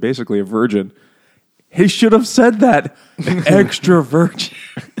my god, you're basically a virgin. He should have said that. Extra virgin.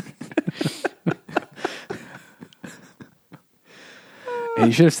 And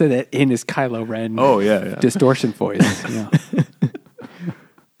he should have said that in his Kylo Ren distortion voice. Yeah.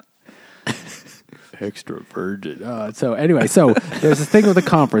 Extra virgin. So anyway, there's this thing with the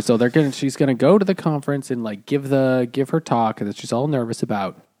conference. So she's gonna go to the conference and like give her talk that she's all nervous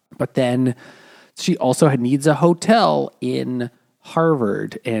about. But then she also needs a hotel in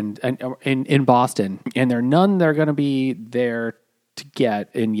Harvard and in Boston, and they're going to be there to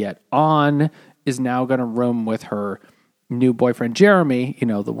get. And yet, On is now going to room with her new boyfriend Jeremy.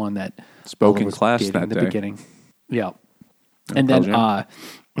 The one that Spoke Oliver in was class dating that in the day. beginning. Yeah, and then so I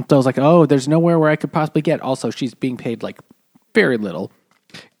was like, oh, there's nowhere where I could possibly get. Also, she's being paid like very little.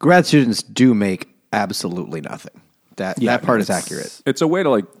 Grad students do make absolutely nothing. That part is accurate. It's a way to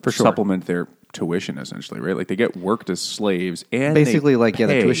like sure. supplement their tuition, essentially, right? Like they get worked as slaves, and Basically, they the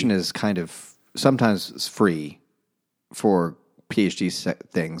pay. tuition is kind of sometimes free for PhD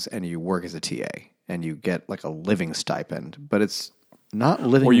things, and you work as a TA, and you get like a living stipend, but it's not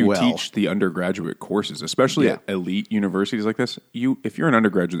living Or you well. teach the undergraduate courses, especially at elite universities like this. If you're an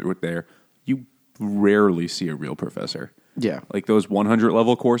undergraduate there, you rarely see a real professor. Yeah. Like those 100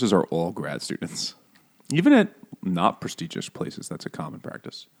 level courses are all grad students. Even at not prestigious places, that's a common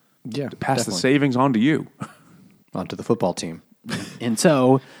practice. Yeah, To pass the definitely. savings on to you. Onto the football team. And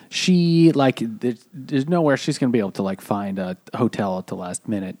so she, like, there's nowhere she's going to be able to, like, find a hotel at the last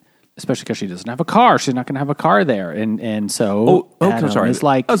minute, especially because she doesn't have a car. She's not going to have a car there. And so Adam I'm sorry. is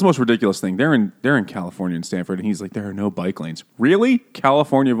like... That's the most ridiculous thing. They're in California and Stanford, and he's like, there are no bike lanes. Really?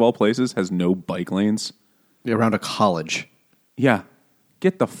 California, of all places, has no bike lanes? Around a college. Yeah.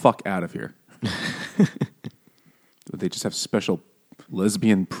 Get the fuck out of here. They just have special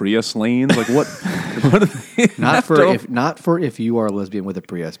lesbian Prius lanes? Like, what? What are they Not for if you are a lesbian with a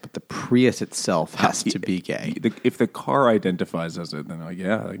Prius, but the Prius itself has to be gay. If the car identifies as it, then like,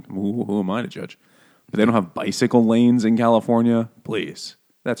 yeah, like, who am I to judge? But they don't have bicycle lanes in California? Please.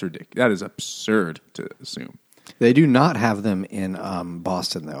 That's ridiculous. That is absurd to assume. They do not have them in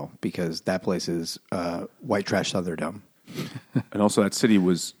Boston, though, because that place is white trash Thunderdome. And also that city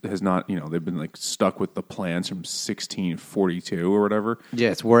has not, they've been like stuck with the plans from 1642 or whatever. Yeah,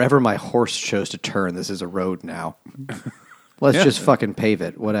 it's wherever my horse chose to turn. This is a road now. Let's just fucking pave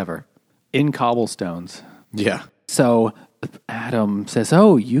it, whatever. In cobblestones. Yeah. So Adam says,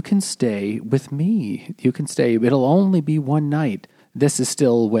 oh, you can stay with me. You can stay. It'll only be one night. This is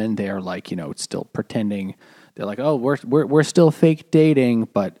still when they're like, still pretending. They're like, oh, we're still fake dating,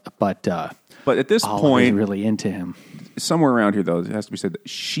 but at this Olive point, is really into him. Somewhere around here, though, it has to be said that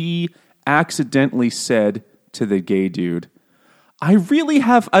she accidentally said to the gay dude, I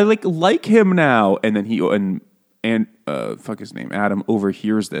like him now. And then fuck his name, Adam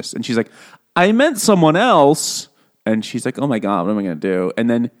overhears this. And she's like, I meant someone else. And she's like, oh my God, what am I going to do? And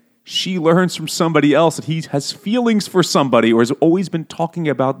then she learns from somebody else that he has feelings for somebody or has always been talking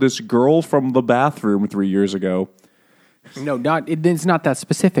about this girl from the bathroom 3 years ago. No, it's not that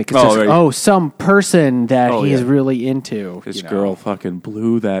specific. It's just, some person that he's really into. This girl fucking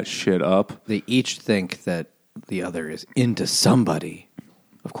blew that shit up. They each think that the other is into somebody.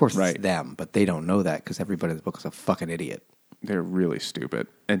 Of course it's them, but they don't know that because everybody in the book is a fucking idiot. They're really stupid.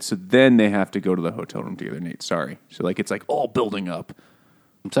 And so then they have to go to the hotel room together, Nate. Sorry. So it's like all building up.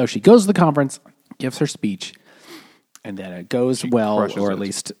 So she goes to the conference, gives her speech, and then it goes well, or at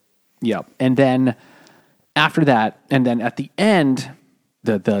least, yeah. And then after that, and then at the end,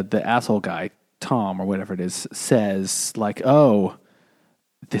 the asshole guy, Tom or whatever it is, says like, "Oh,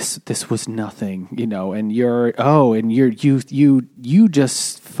 this was nothing, and you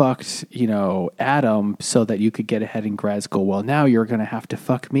just fucked, Adam so that you could get ahead in grad school. Well, now you're gonna have to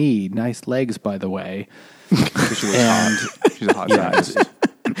fuck me. Nice legs, by the way." She was hot. She's a hot guy.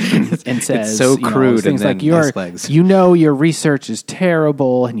 And says, it's so crude, things and like nice legs. Your research is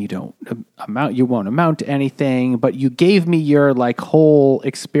terrible, and you won't amount to anything. But you gave me your like whole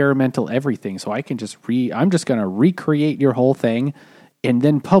experimental everything, so I can I'm just going to recreate your whole thing, and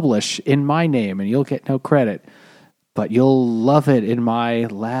then publish in my name, and you'll get no credit, but you'll love it in my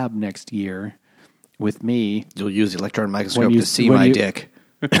lab next year with me. You'll use the electron microscope to see my dick.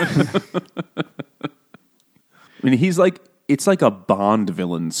 I mean, it's like a Bond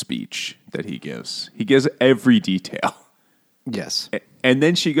villain speech that he gives. He gives every detail. Yes. And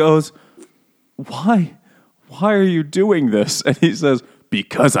then she goes, why are you doing this? And he says,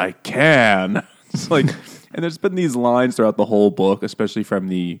 because I can. It's like, and there's been these lines throughout the whole book, especially from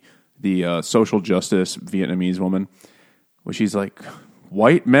the social justice Vietnamese woman, where she's like,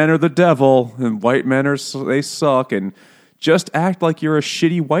 white men are the devil, and white men they suck, and just act like you're a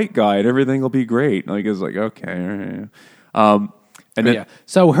shitty white guy, and everything will be great. Like it's like, okay. And then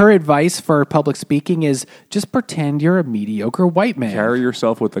So her advice for public speaking is just pretend you're a mediocre white man. Carry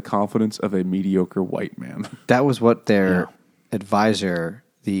yourself with the confidence of a mediocre white man. That was what their advisor,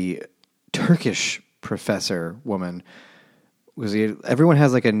 the Turkish professor woman, was. Everyone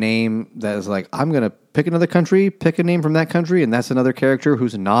has like a name that is like, I'm going to pick another country, pick a name from that country, and that's another character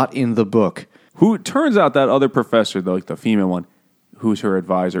who's not in the book. Who turns out that other professor, though, like the female one, who's her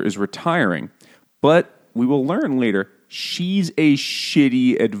advisor, is retiring. But we will learn later, she's a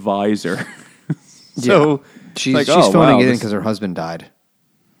shitty advisor. So she's phoning it in because her husband died.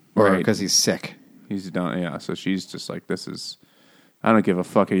 Or because he's sick. He's done, yeah. So she's just like, I don't give a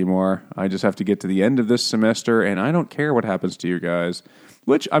fuck anymore. I just have to get to the end of this semester, and I don't care what happens to you guys.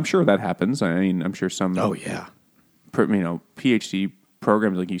 Which I'm sure that happens. I mean, I'm sure some PhD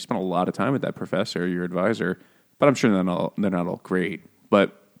programs, like you spend a lot of time with that professor, your advisor, but I'm sure they're not all great.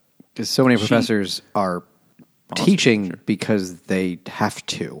 But because so many professors are teaching because they have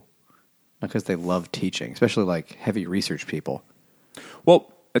to, not because they love teaching, especially like heavy research people.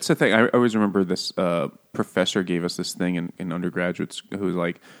 Well, that's the thing. I always remember this professor gave us this thing in undergraduates who was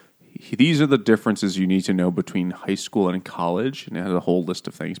like, these are the differences you need to know between high school and college. And it had a whole list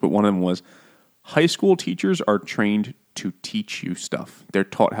of things. But one of them was high school teachers are trained to teach you stuff. They're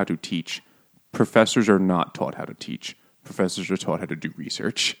taught how to teach. Professors are not taught how to teach. Professors are taught how to do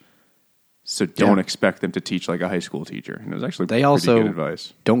research. So don't expect them to teach like a high school teacher. And it was actually They pretty also good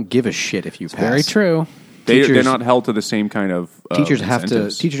advice. don't give a shit if you pass. Very true. They're not held to the same kind of Teachers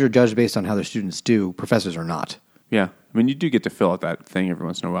incentives. Teachers are judged based on how their students do. Professors are not. Yeah. I mean, you do get to fill out that thing every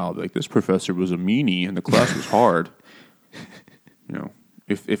once in a while. Like, this professor was a meanie and the class was hard. You know,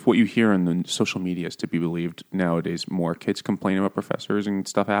 if what you hear on the social media is to be believed, nowadays more kids complain about professors and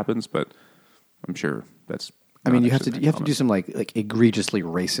stuff happens, but I'm sure that's... I mean, you have to do some like egregiously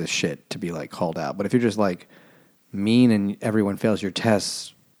racist shit to be like called out. But if you're just like mean and everyone fails your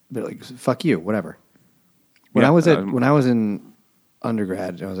tests, they're like, fuck you, whatever. When I was in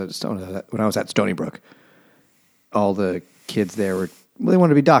undergrad, when I was at Stony Brook, all the kids there they wanted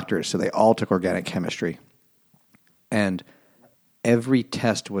to be doctors, so they all took organic chemistry, and every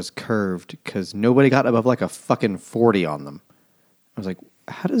test was curved because nobody got above like a fucking 40 on them. I was like,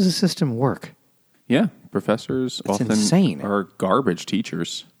 how does the system work? Yeah, professors That's often insane. are garbage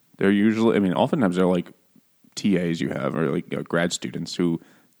teachers. They're usually, I mean, oftentimes they're like TAs you have or like grad students who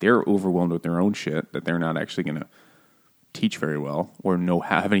they're overwhelmed with their own shit that they're not actually going to teach very well or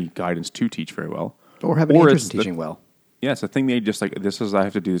have any guidance to teach very well. Or have an interest in teaching well. Yeah, it's a thing they just like, I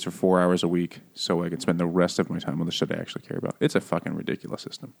have to do this for 4 hours a week so I can spend the rest of my time on the shit I actually care about. It's a fucking ridiculous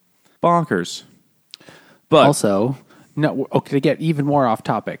system. Bonkers. But Also, no, okay, to get even more off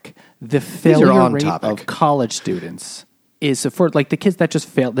topic, the failure rate of college students is for like the kids that just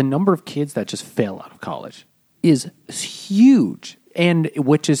fail. The number of kids that just fail out of college is huge, and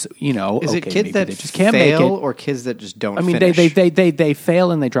which is is it kids that just can't fail make it, or kids that just don't? I mean, finish? they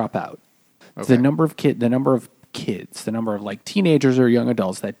fail and they drop out. Okay. The number of kids, the number of like teenagers or young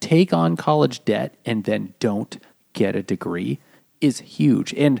adults that take on college debt and then don't get a degree is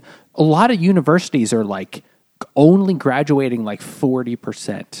huge, and a lot of universities are like only graduating like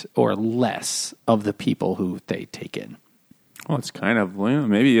 40% or less of the people who they take in. Well, it's kind of,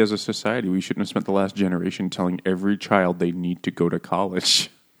 maybe as a society, we shouldn't have spent the last generation telling every child they need to go to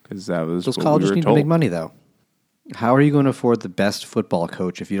college. Because that was Those what colleges we were need told. to make money, though. How are you going to afford the best football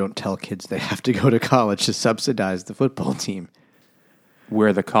coach if you don't tell kids they have to go to college to subsidize the football team?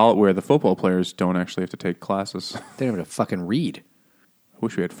 Where the football players don't actually have to take classes. They don't have to fucking read. I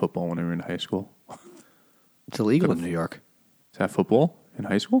wish we had football when we were in high school. It's illegal in New York. Is that football in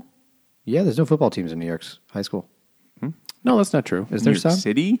high school? Yeah, there's no football teams in New York's high school. No, that's not true. Is there New some? York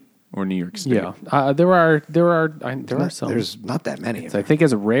City or New York State? Yeah, there are some. There's not that many. I think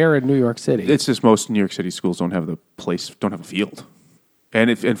it's rare in New York City. It's just most New York City schools don't have a field.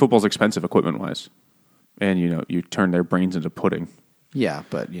 And football's expensive equipment wise. And you turn their brains into pudding. Yeah,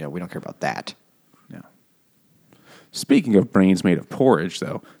 but we don't care about that. No. Speaking of brains made of porridge,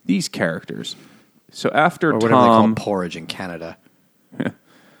 though, these characters. So after Or whatever they Tom, call porridge in Canada.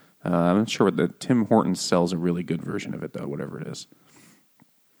 I'm not sure what Tim Hortons sells a really good version of it, though, whatever it is.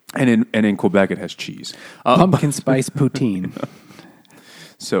 And in Quebec, it has cheese. Pumpkin spice poutine.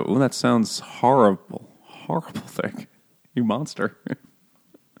 So that sounds horrible thing. You monster.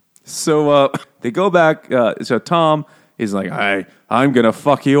 So they go back. So Tom is like, I'm going to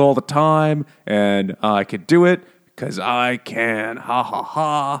fuck you all the time, and I can do it because I can. Ha, ha,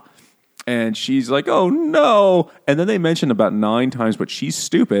 ha. And she's like, oh, no. And then they mention about 9 times, but she's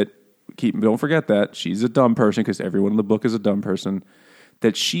stupid. Don't forget that. She's a dumb person because everyone in the book is a dumb person.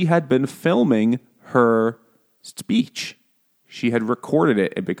 That she had been filming her speech. She had recorded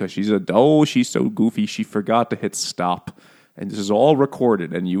it because she's so goofy, she forgot to hit stop. And this is all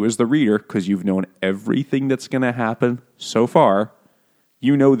recorded. And you as the reader, because you've known everything that's going to happen so far,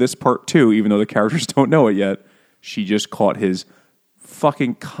 you know this part too, even though the characters don't know it yet. She just caught his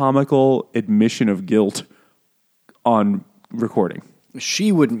fucking comical admission of guilt on recording.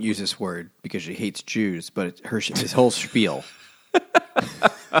 She wouldn't use this word because she hates Jews, but it's his whole spiel. It's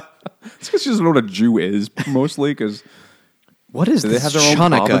because she doesn't know what a Jew is, mostly because... What is this have their own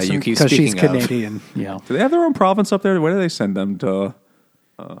Chanukah province you in- keep Because speaking she's of? Canadian. Yeah. Do they have their own province up there? Where do they send them to?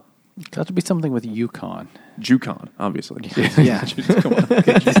 Got to be something with Yukon. Jukon, obviously. Yeah. Come on.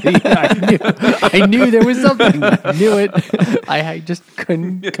 I knew there was something. I knew it. I just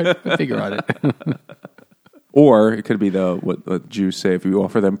couldn't figure out it. Or it could be what Jews say if you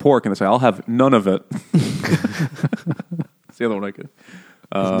offer them pork and they say, I'll have none of it. It's the other one I could.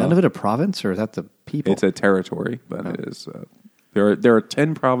 Is none of it a province, or is that the people? It's a territory, but it is. There are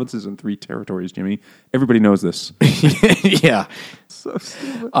 10 provinces and 3 territories, Jimmy. Everybody knows this. Yeah. So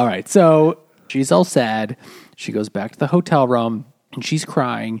stupid. All right. So she's all sad. She goes back to the hotel room and she's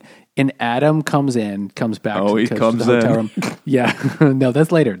crying. And Adam comes back. Oh, he comes to the hotel in. room. Yeah. No,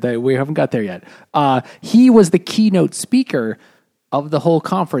 that's later. We haven't got there yet. He was the keynote speaker of the whole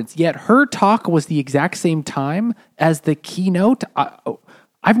conference, yet her talk was the exact same time as the keynote.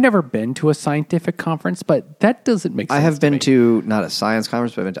 I've never been to a scientific conference, but that doesn't make sense. I have to been me. to not a science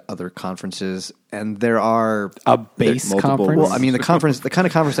conference, but I've been to other conferences, and there are a base multiple- conference. Well, I mean, the kind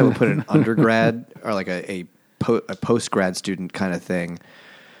of conference that would put an undergrad or like a post-grad student kind of thing.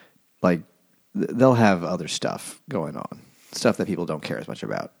 Like they'll have other stuff going on, stuff that people don't care as much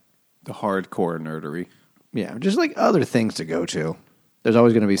about. The hardcore nerdery. Yeah, just like other things to go to. There's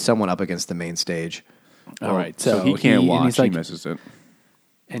always going to be someone up against the main stage. All right, So he can't and watch. he's like, he misses it.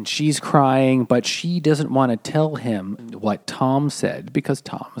 and she's crying, but she doesn't want to tell him what Tom said because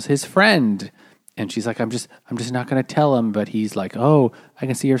Tom's his friend. And she's like, I'm just not going to tell him. But he's like, oh, I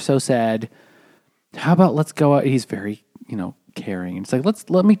can see you're so sad. How about let's go out? He's very, caring. It's like,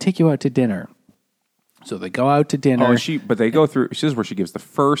 let me take you out to dinner. So they go out to dinner. But they go through. This is where she gives the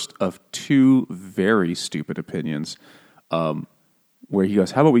first of two very stupid opinions. Where he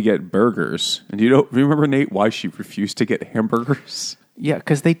goes, "How about we get burgers?" And do you remember, Nate, why she refused to get hamburgers? Yeah,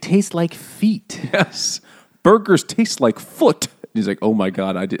 because they taste like feet. Yes, burgers taste like foot. And he's like, "Oh my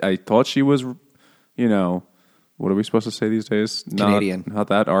god, I thought she was, what are we supposed to say these days? Canadian. Not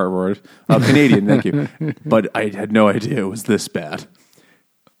that R word. Canadian, thank you. But I had no idea it was this bad.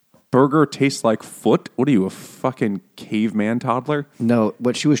 Burger tastes like foot? What are you, a fucking caveman toddler? No,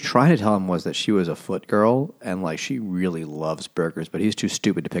 what she was trying to tell him was that she was a foot girl and like she really loves burgers, but he's too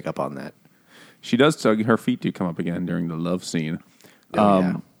stupid to pick up on that. She does, so her feet do come up again during the love scene.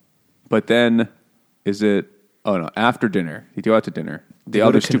 Yeah. But then, after dinner, they go out to dinner. The go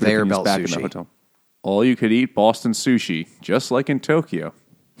other to stupid conveyor thing is belt back in sushi. the hotel. All you could eat Boston sushi, just like in Tokyo.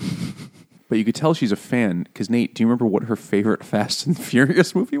 But you could tell she's a fan, because Nate, do you remember what her favorite Fast and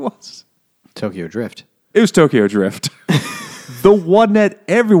Furious movie was? Tokyo Drift. It was Tokyo Drift. The one that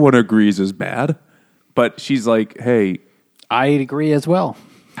everyone agrees is bad. But she's like, hey, I agree as well.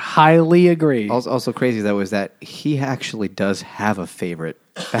 Highly agree. Also crazy though is that he actually does have a favorite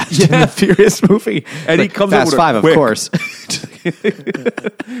Fast and Furious movie, And he comes up Fast with a Five, quick- of course.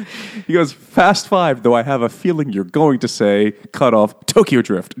 He goes, Fast Five, though I have a feeling you're going to say, cut off Tokyo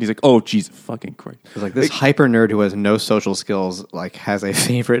Drift. And he's like, oh, Jesus fucking Christ. It's like this hyper nerd who has no social skills like has a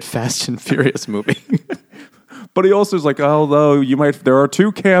favorite Fast and Furious movie. But he also is like, although there are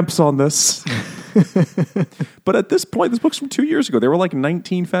two camps on this. But at this point, this book's from 2 years ago. There were like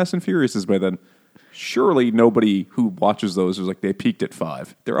 19 Fast and Furiouses by then. Surely nobody who watches those was like, they peaked at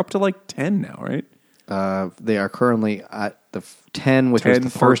 5. They're up to like 10 now, right? They are currently at the 10, which 10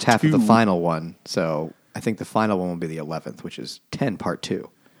 was the first part half of the 2. final one. So I think the final one will be the 11th, which is 10 part 2.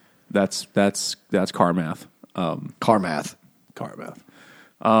 That's car math. Carmath.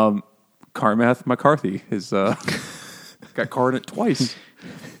 Carmath McCarthy is got car in it twice.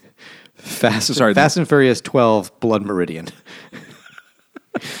 Fast and Furious 12 Blood Meridian.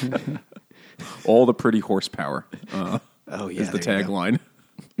 All the pretty horsepower. Oh, yeah. Is the there you go. tagline.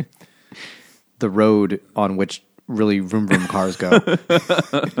 The road on which really vroom vroom cars go.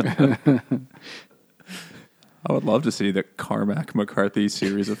 I would love to see the Carmack McCarthy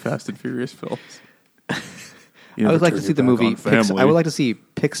series of Fast and Furious films. I would like to see the movie. I would like to see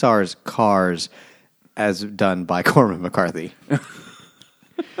Pixar's Cars as done by Cormac McCarthy.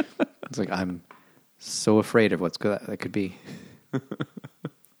 It's like I'm so afraid of that could be.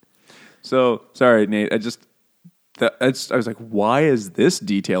 So sorry, Nate. I was like, why is this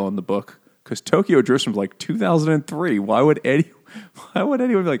detail in the book? Because Tokyo Drift from like 2003. Why would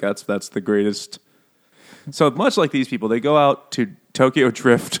anyone be like, that's the greatest? So much like these people, they go out to Tokyo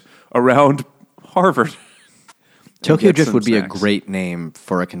Drift around Harvard. Tokyo Drift would be snacks. a great name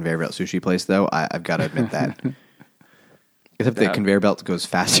for a conveyor belt sushi place, though. I've got to admit that. Except the conveyor belt goes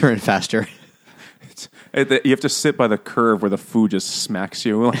faster and faster. You have to sit by the curve where the food just smacks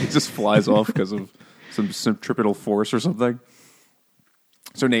you, like it just flies off because of some centripetal force or something.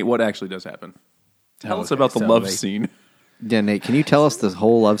 So Nate, what actually does happen? Tell us about the love scene. Yeah, Nate, can you tell us the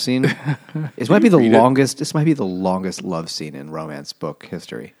whole love scene? This might be the longest. This might be the longest love scene in romance book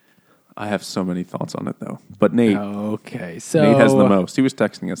history. I have so many thoughts on it though. But Nate, Okay, so Nate has the most. He was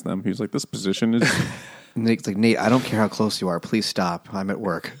texting us them. He was like, "This position is." Nate's like, Nate, I don't care how close you are. Please stop. I'm at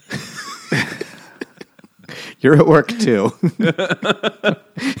work. You're at work too.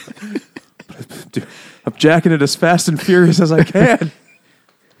 I'm jacking it as fast and furious as I can.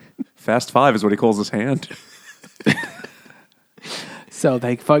 Fast 5 is what he calls his hand. So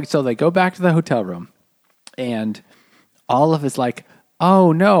they go back to the hotel room, and Olive is like,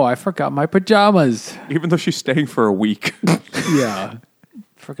 "Oh no, I forgot my pajamas." Even though she's staying for a week. Yeah,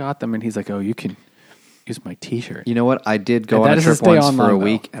 forgot them, and he's like, "Oh, you can use my T-shirt." You know what? I did go And on that a doesn't trip stay once on for long, a though.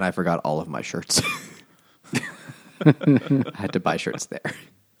 week, and I forgot all of my shirts. I had to buy shirts there.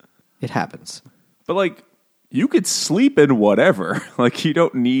 It happens. But like, you could sleep in whatever. Like, you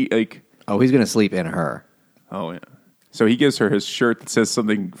don't need like. Oh, he's going to sleep in her. Oh yeah. So he gives her his shirt that says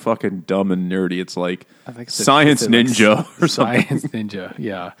something fucking dumb and nerdy. It's like think Science Ninja or something. Science Ninja,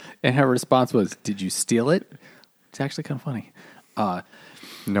 yeah. And her response was, "Did you steal it?" It's actually kind of funny.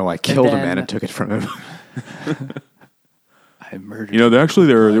 No, I killed a man and took it from him. I murdered. You know,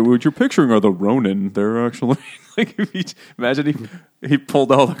 they're what you're picturing are the Ronin. They're actually like, if you imagine he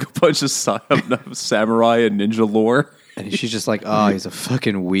pulled out like a bunch of samurai and ninja lore. And she's just like, oh, he's a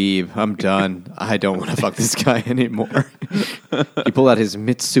fucking weeb. I'm done. I don't want to fuck this guy anymore. He pulled out his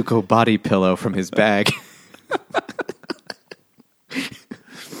Mitsuko body pillow from his bag.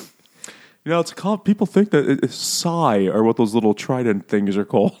 You know, it's called. People think that Psy are what those little trident things are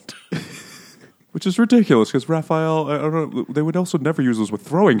called, which is ridiculous because Raphael. I don't know. They would also never use those with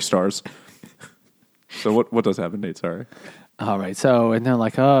throwing stars. So what does happen, Nate? Sorry. All right. So and they're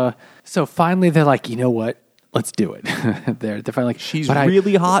like, So finally, they're like, you know what? Let's do it. they're finally like, she's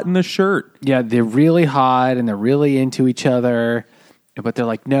really hot in the shirt. Yeah, they're really hot and they're really into each other, but they're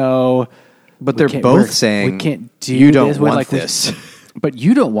like, no. But they're both saying, we can't do you don't this. want this. But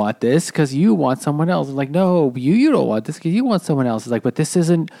you don't want this because you want someone else. Like, no, you don't want this because you want someone else. It's like, but this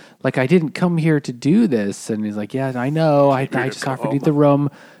isn't, like, I didn't come here to do this. And he's like, yeah, I know. I just offered you the room.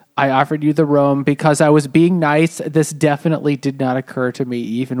 I offered you the room because I was being nice. This definitely did not occur to me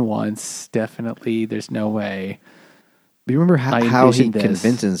even once. Definitely, there's no way. You remember how he this.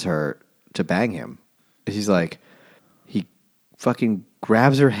 convinces her to bang him? He's like, he fucking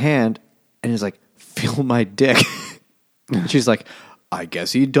grabs her hand and he's like, feel my dick. And she's like, I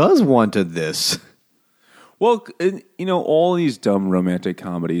guess he does wanted this. Well, you know, all these dumb romantic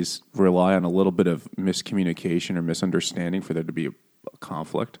comedies rely on a little bit of miscommunication or misunderstanding for there to be a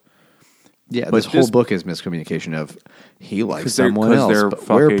conflict. Yeah, but this whole book is miscommunication of he likes someone else, but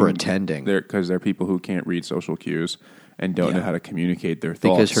we're pretending. Because they're people who can't read social cues and don't know how to communicate their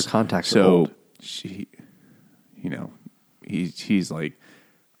thoughts. Because her contacts are old. She, you know, he's like,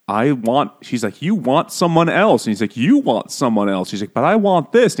 she's like, you want someone else. And he's like, you want someone else. She's like, but I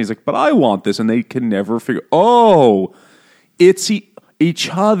want this. And he's like, but I want this. And they can never figure, it's each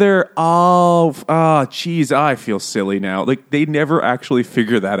other. Geez, I feel silly now. Like, they never actually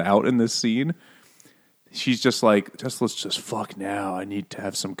figure that out in this scene. She's just like, let's just fuck now. I need to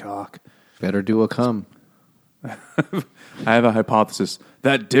have some cock. Better do a cum. I have a hypothesis.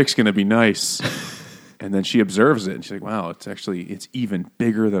 That dick's going to be nice. And then she observes it, and she's like, wow, it's even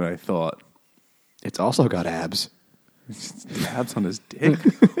bigger than I thought. It's also got abs. Abs on his dick?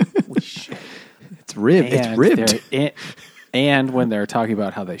 Holy shit. It's ribbed. It's ribbed. And when they're talking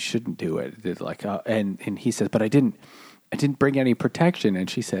about how they shouldn't do it, it's like, and he says, but I didn't bring any protection. And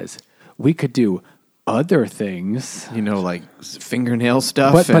she says, we could do other things. You know, like fingernail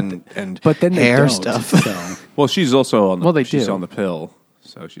stuff and then hair stuff. So. Well, she's also on the, she's on the pill.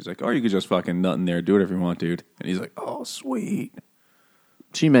 So she's like, you could just fucking nut in there, do whatever you want, dude. And he's like, oh, sweet.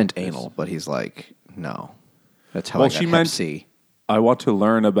 She meant anal, but he's like, no. That's how I got hep C. I want to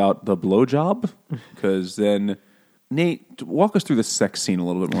learn about the blowjob, because then, Nate, walk us through the sex scene a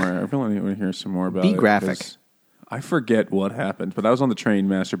little bit more. I really want to hear some more about it. Be graphic. I forget what happened, but I was on the train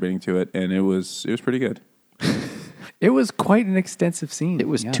masturbating to it, and it was pretty good. It was quite an extensive scene. It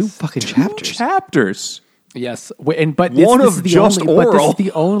was 2 fucking chapters. Yes, but one of just oral. But this is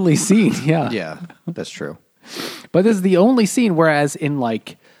the only scene. Yeah, yeah, that's true. But this is the only scene. Whereas in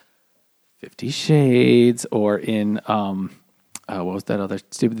like 50 Shades or in what was that other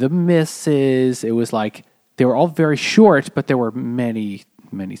stupid? The Misses. It was like they were all very short, but there were many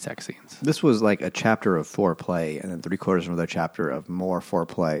sex scenes. This was like a chapter of foreplay, and then 3/4 of another chapter of more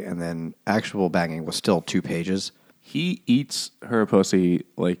foreplay, and then actual banging was still 2 pages. He eats her pussy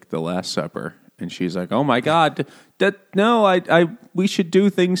like the Last Supper. And she's like, "Oh my God, we should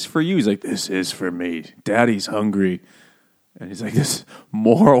do things for you." He's like, "This is for me. Daddy's hungry." And he's like, "This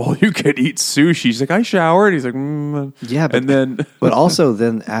more all you could eat sushi." She's like, "I showered." He's like, "Yeah," and then, but also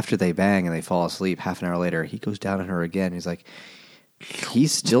then after they bang and they fall asleep, half an hour later, he goes down on her again. He's like,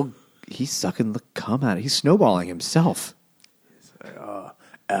 he's sucking the cum out. He's snowballing himself. He's like,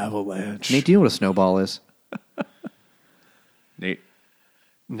 avalanche. Nate, do you know what a snowball is? Nate.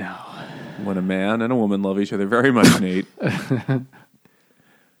 No. When a man and a woman love each other very much, Nate,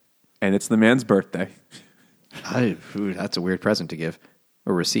 and it's the man's birthday. That's a weird present to give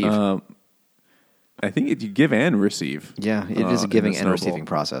or receive. I think you give and receive. Yeah, it is a giving and receiving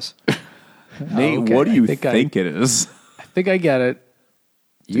process. Nate, what do you think it is? I think I get it.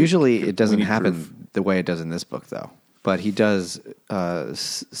 Usually it doesn't happen the way it does in this book, though. but he does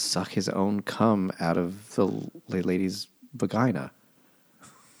suck his own cum out of the lady's vagina,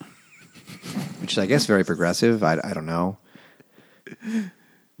 which is, I guess, very progressive. I don't know.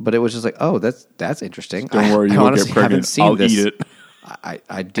 But it was just like, oh, that's interesting. Don't worry, you I won't honestly get pregnant. haven't seen I'll this. eat it.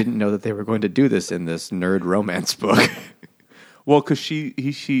 I didn't know that they were going to do this in this nerd romance book. Well, because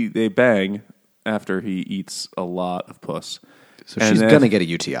they bang after he eats a lot of puss. So she's going to get a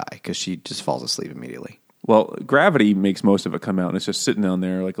UTI because she just falls asleep immediately. Well, gravity makes most of it come out, and it's just sitting down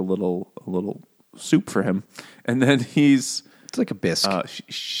there like a little soup for him. And then It's like a bisque.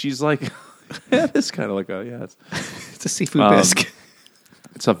 She's like, yeah, it's kind of like It's a seafood bisque.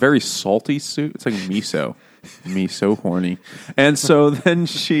 It's a very salty soup. It's like miso. Miso horny. And so then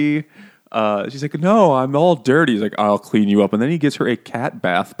she's like, no, I'm all dirty. He's like, I'll clean you up. And then he gives her a cat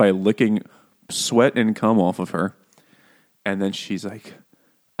bath by licking sweat and cum off of her. And then she's like,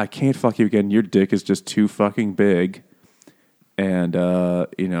 I can't fuck you again. Your dick is just too fucking big. And,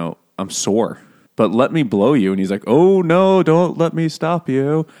 I'm sore. But let me blow you. And he's like, oh, no, don't let me stop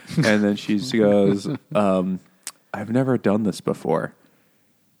you. And then she goes, I've never done this before.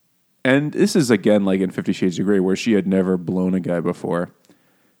 And this is, again, like in 50 Shades of Grey, where she had never blown a guy before,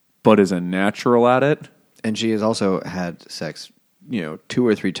 but is a natural at it. And she has also had sex, 2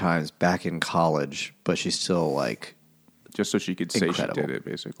 or 3 times back in college, but she's still like... Just so she could say incredible. She did it,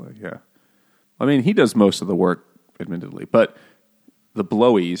 basically, yeah. I mean, he does most of the work, admittedly, but the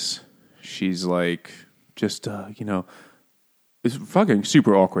blowies, she's like, just, it's fucking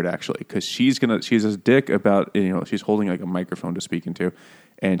super awkward, actually, because she has this dick about, she's holding like a microphone to speak into,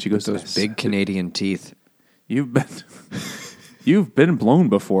 and she goes, those big Canadian teeth. You've been blown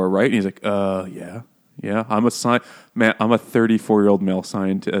before, right? And he's like, yeah. I'm a 34-year-old male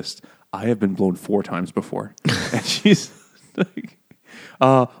scientist. I have been blown 4 times before. And she's like,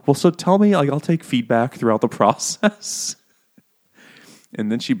 well, so tell me, like, I'll take feedback throughout the process.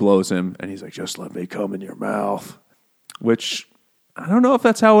 And then she blows him, and he's like, just let me come in your mouth. Which, I don't know if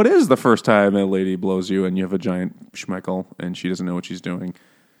that's how it is the first time a lady blows you and you have a giant schmeichel and she doesn't know what she's doing.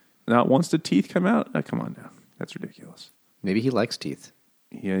 Not once did teeth come out? Come on now. That's ridiculous. Maybe he likes teeth.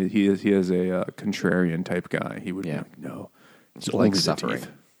 He is a contrarian type guy. He would be like, no. He likes suffering.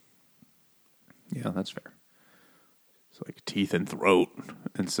 Teeth. Yeah, that's fair. It's like teeth and throat.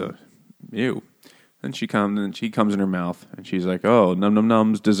 And so, ew. Then she comes in her mouth and she's like, oh, num num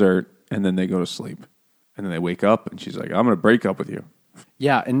num's dessert. And then they go to sleep. And then they wake up and she's like, I'm going to break up with you.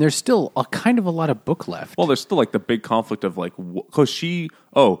 Yeah, and there's still a kind of a lot of book left. Well, there's still like the big conflict of like, because he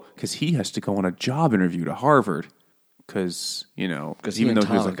has to go on a job interview to Harvard. Because even though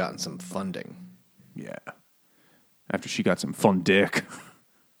Tom had gotten some funding. Yeah. After she got some fun dick.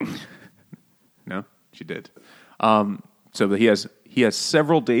 No, she did. So he has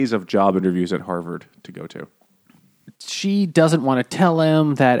several days of job interviews at Harvard to go to. She doesn't want to tell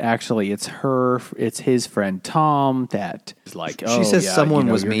him that actually it's his friend Tom that is like, she says someone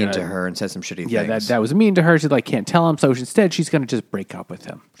was mean to her and said some shitty things. Yeah, that was mean to her. She can't tell him. So instead she's going to just break up with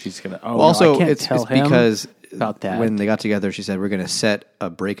him. She's going to, also, I can't it's tell him because about that. When they got together, she said, we're going to set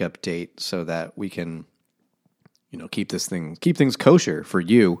a breakup date so that we can, keep things kosher for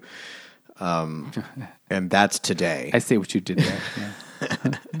you. And that's today. I see what you did there.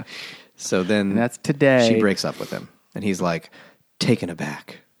 Yeah. So then that's today. She breaks up with him. And he's like, taken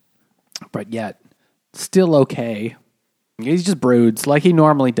aback. But yet, still okay. He just broods like he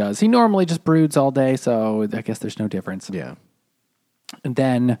normally does. He normally just broods all day, so I guess there's no difference. Yeah. And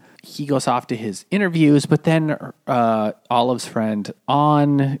then he goes off to his interviews, but then Olive's friend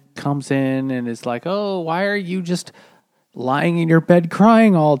An comes in and is like, oh, why are you just lying in your bed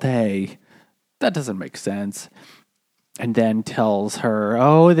crying all day? That doesn't make sense. And then tells her,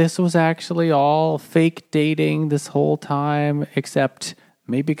 oh, this was actually all fake dating this whole time, except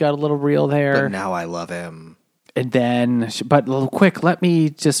maybe got a little real there. But now I love him. And then, but quick, let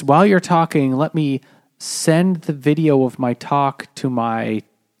me just, while you're talking, let me send the video of my talk to my,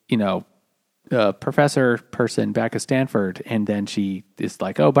 professor person back at Stanford. And then she is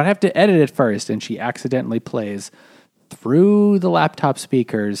like, oh, but I have to edit it first. And she accidentally plays through the laptop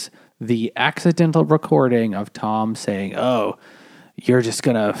speakers the accidental recording of Tom saying, oh, you're just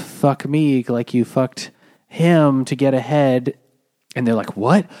going to fuck me like you fucked him to get ahead. And they're like,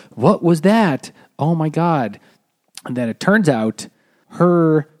 what? What was that? Oh, my God. And then it turns out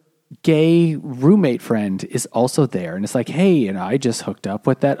her gay roommate friend is also there. And it's like, hey, I just hooked up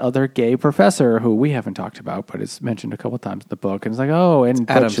with that other gay professor who we haven't talked about, but it's mentioned a couple of times in the book. And it's like, oh, and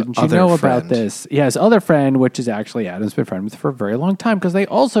shouldn't you know about this? Yeah, his other friend, which is actually Adam's been friends with for a very long time because they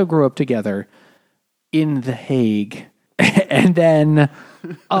also grew up together in The Hague. And then,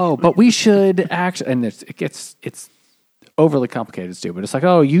 but we should actually, and it's overly complicated, stupid. It's like,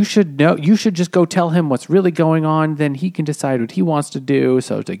 oh, you should know. You should just go tell him what's really going on. Then he can decide what he wants to do.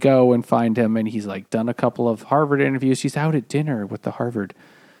 So they go and find him, and he's like done a couple of Harvard interviews. She's out at dinner with the Harvard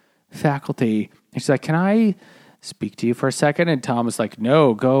faculty, and she's like, "Can I speak to you for a second?" And Tom is like,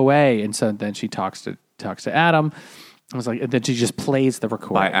 "No, go away." And so then she talks to Adam. I was like, and then she just plays the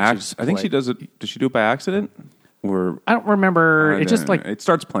recording By accident. I think she does it. Does she do it by accident? Or I don't remember. It just like it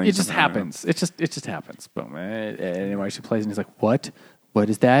starts playing. It just happens. It just happens. Boom. Anyway, she plays, and he's like, "What? What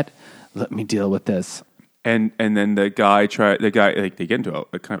is that? Let me deal with this." And then the guy like they get into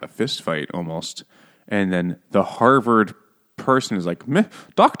a kind of a fist fight almost, and then the Harvard person is like,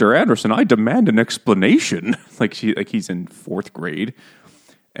 "Dr. Anderson, I demand an explanation." like he's in 4th grade,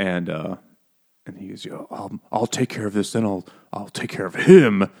 and he goes, I'll take care of this, then I'll take care of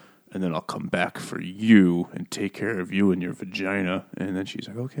him, and then I'll come back for you and take care of you and your vagina. And then she's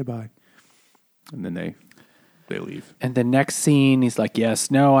like, okay, bye. And then they leave. And the next scene, he's like, yes,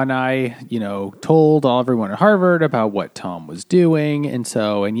 no, and I, told everyone at Harvard about what Tom was doing, and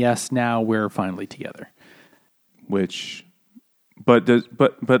yes, now we're finally together. But is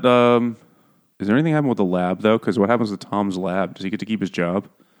there anything happen with the lab though? Because what happens with Tom's lab? Does he get to keep his job?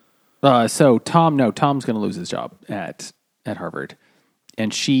 Tom's going to lose his job at Harvard.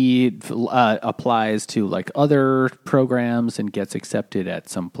 And she applies to like other programs and gets accepted at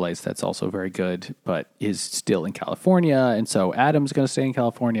some place that's also very good, but is still in California. And so Adam's going to stay in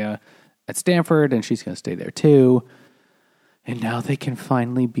California at Stanford, and she's going to stay there too. And now they can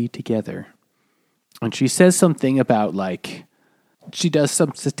finally be together. And she says something about like, she does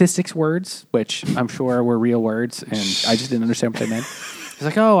some statistics words, which I'm sure were real words, and I just didn't understand what they meant. She's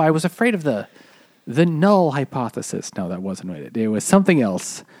like, oh, I was afraid of the null hypothesis. No, that wasn't it. It was something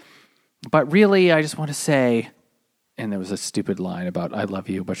else. But really, I just want to say, and there was a stupid line about I love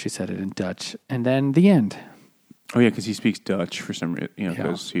you, but she said it in Dutch. And then the end. Oh, yeah, because he speaks Dutch for some reason.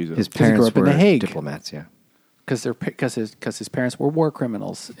 Because his parents grew up in were The Hague. diplomats, yeah. Because his parents were war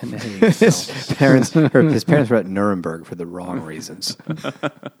criminals in The Hague. His parents were at Nuremberg for the wrong reasons.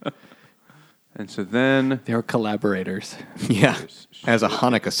 And so then... They were collaborators. Yeah, as a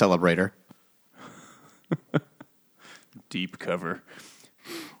Hanukkah celebrator. Deep cover.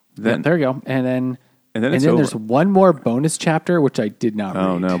 Then there you go. And then then there's one more bonus chapter, which I did not read.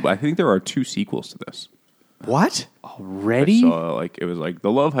 Oh, no, but I think there are 2 sequels to this. What? Already? I saw, it was like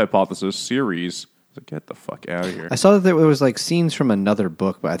the Love Hypothesis series. I was like, get the fuck out of here. I saw that there was like scenes from another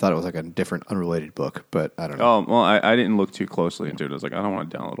book, but I thought it was like a different, unrelated book, but I don't know. Oh, well, I didn't look too closely into it. I was like, I don't want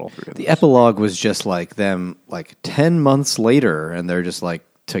to download all 3 of The those. epilogue was just like them like 10 months later, and they're just like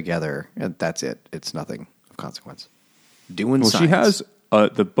together, and that's it. It's nothing of consequence. Doing science. She has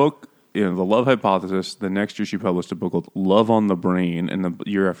the book, The Love Hypothesis. The next year she published a book called Love on the Brain, and the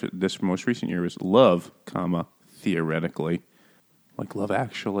year after this most recent year was Love, theoretically. Like Love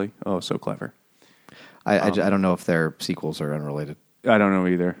Actually. Oh, so clever. I don't know if their sequels are unrelated. I don't know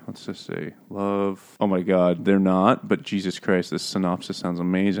either. Let's just say Love. Oh my God, they're not, but Jesus Christ, this synopsis sounds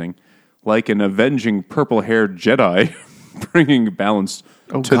amazing. Like an avenging purple-haired Jedi bringing balance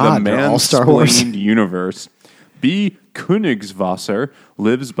to God, the they're all Star Wars. mansplained universe. B. Königswasser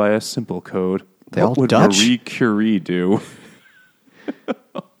lives by a simple code. They what all would Dutch? Marie Curie do?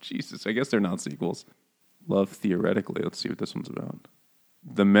 Oh, Jesus, I guess they're not sequels. Love theoretically. Let's see what this one's about.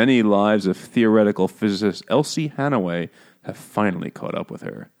 The many lives of theoretical physicist Elsie Hanaway have finally caught up with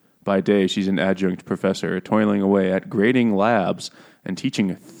her. By day, she's an adjunct professor, toiling away at grading labs and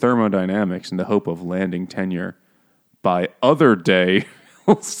teaching thermodynamics in the hope of landing tenure. By other day,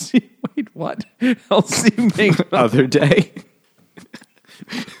 Elsie... Wait, what? Elsie makes... Other day?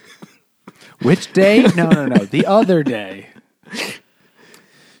 Which day? No. The other day.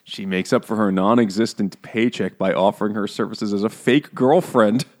 She makes up for her non-existent paycheck by offering her services as a fake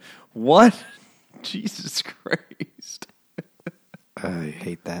girlfriend. What? Jesus Christ. I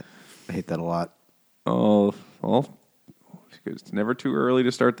hate that. I hate that a lot. Oh, well, it's never too early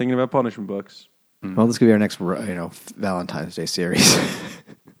to start thinking about punishment books. Well, this could be our next, Valentine's Day series.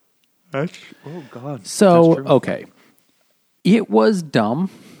 Oh, God. So, okay. It was dumb,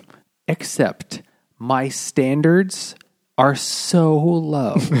 except my standards are so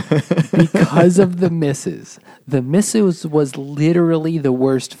low because of The Misses. The Misses was literally the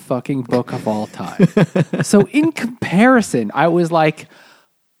worst fucking book of all time. So in comparison, I was like,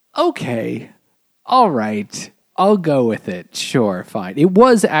 okay, all right, I'll go with it. Sure, fine. It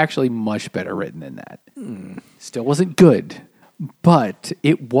was actually much better written than that. Still wasn't good, but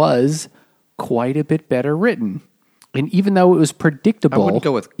it was quite a bit better written. And even though it was predictable, I wouldn't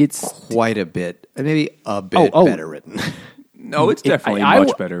go with it's quite a bit, maybe a bit better written. No, it's definitely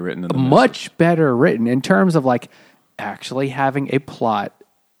much better written than the Misses. Much better written in terms of like actually having a plot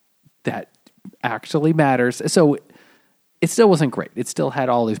that actually matters. So it still wasn't great. It still had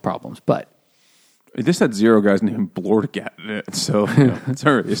all these problems, but This had 0 guys named Blorgat in it, so it's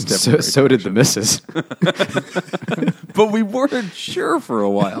already a step. So did the missus. But we weren't sure for a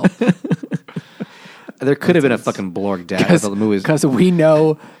while. There could have been a fucking Blorg dad with the movies. because we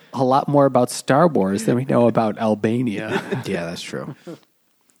know a lot more about Star Wars than we know about Albania, Yeah, that's true.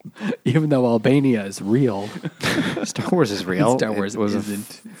 even though Albania is real. Star Wars is real. Star Wars It was isn't.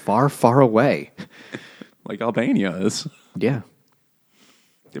 far, far away. Like Albania is. Yeah.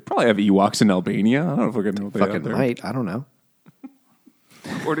 They probably have Ewoks in Albania. I don't know if we're going to know what they Fucking have there. right. I don't know.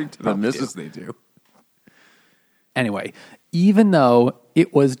 According to the missus, they do. Anyway, even though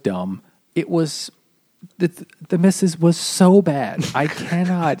it was dumb, it was the missus was so bad. I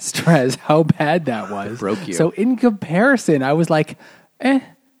cannot stress how bad that was. Broke you. So in comparison, I was like,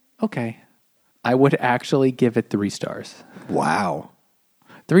 okay. I would actually give it 3 stars. Wow.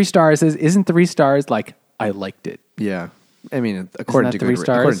 3 stars isn't 3 stars like I liked it. Yeah. I mean, Isn't that 3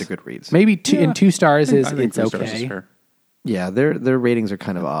 stars? according to Goodreads. Maybe in 2 stars is I think it's 3 stars is okay. fair. Yeah, their ratings are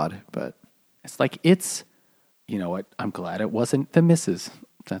kind of odd, but It's like you know what? I'm glad it wasn't the missus.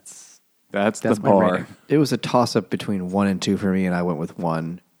 That's That's the my bar. rating. it was a toss-up between 1 and 2 for me, and I went with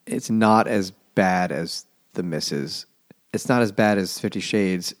 1. It's not as bad as The Misses. It's not as bad as 50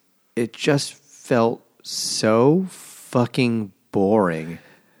 Shades. It just felt so fucking boring.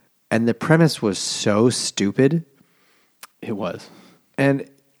 And the premise was so stupid. It was. And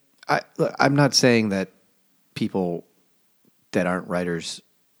I'm not saying that people that aren't writers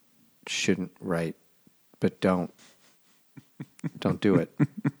shouldn't write, but don't do it.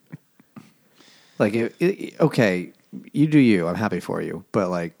 Like, okay, you do you. I'm happy for you, but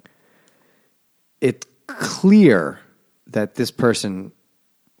like, it's clear that this person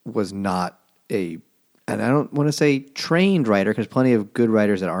was not and I don't want to say trained writer because plenty of good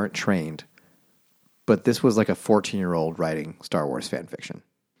writers that aren't trained. But this was like a 14-year-old writing Star Wars fan fiction.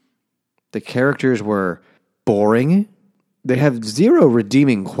 The characters were boring. They have 0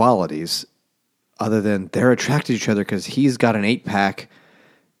 redeeming qualities other than they're attracted to each other because he's got an 8-pack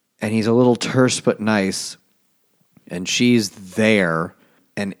and he's a little terse but nice and she's there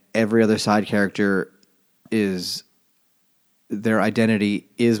and every other side character is their identity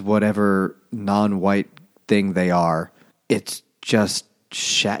is whatever non-white thing they are. It's just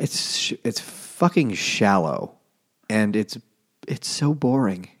it's fucking shallow, and it's so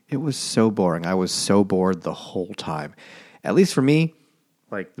boring. It was so boring. I was so bored the whole time. At least for me,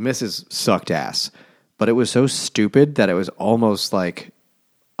 like the missus sucked ass, but it was so stupid that it was almost like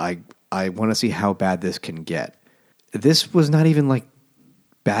I want to see how bad this can get. This was not even like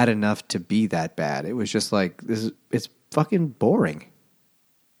bad enough to be that bad. It was just like it's fucking boring.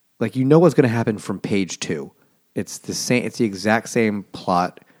 Like you know what's going to happen from page 2. It's the same. It's the exact same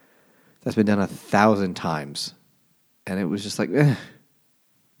plot that's been done 1,000 times, and it was just like, eh.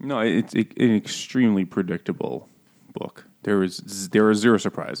 No, it's an extremely predictable book. There are 0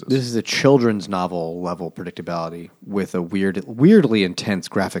 surprises. This is a children's novel level predictability with a weirdly intense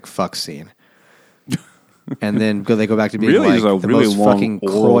graphic fuck scene, and then they go back to being really like is a the really most long fucking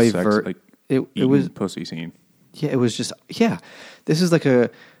oral coy sex, it was pussy scene. Yeah, it was just this is like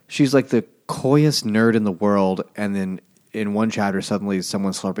she's like the coyest nerd in the world, and then in one chapter suddenly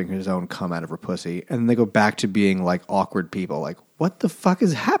someone's slurping his own cum out of her pussy, and then they go back to being like awkward people. Like, what the fuck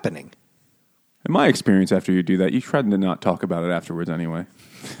is happening? In my experience, after you do that, you try to not talk about it afterwards anyway.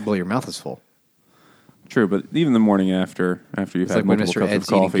 Well, your mouth is full. True, but even the morning after you've It's had like when multiple Mr. cups Ed's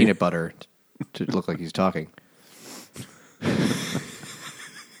of eating coffee, peanut butter to look like he's talking.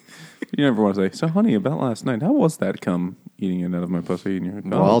 you never want to say, "So, honey, about last night, how was that cum eating it out of my pussy?" And you're like,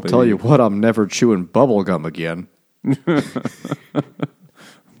 Well, I'll tell you what, I'm never chewing bubble gum again.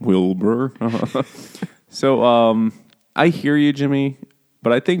 Wilbur. So, I hear you, Jimmy,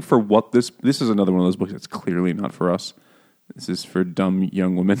 but I think for what this is another one of those books that's clearly not for us. This is for dumb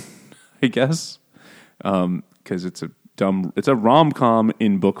young women, I guess, because it's a rom-com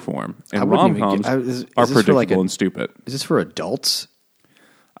in book form, and rom-coms are predictable and stupid. Is this for adults?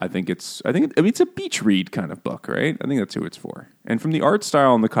 I mean, it's a beach read kind of book, right? I think that's who it's for. And from the art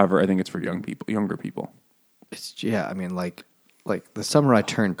style on the cover, I think it's for younger people. I mean, like The Summer I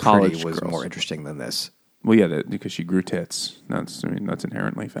Turned College Pretty was girls. more interesting than this. Well, yeah, because she grew tits. That's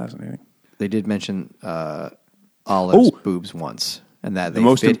inherently fascinating. They did mention Olive's boobs once, and that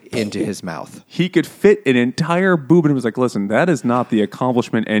they fit into his mouth. He could fit an entire boob, and it was like, listen, that is not the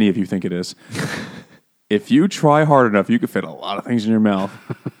accomplishment any of you think it is. If you try hard enough, you could fit a lot of things in your mouth.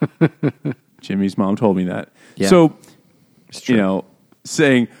 Jimmy's mom told me that. Yeah. So,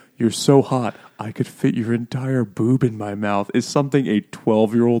 saying, "You're so hot, I could fit your entire boob in my mouth is something a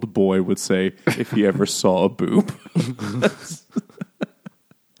 12-year-old boy would say if he ever saw a boob.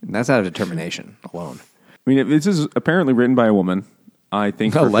 And that's out of determination alone. I mean, this is apparently written by a woman, I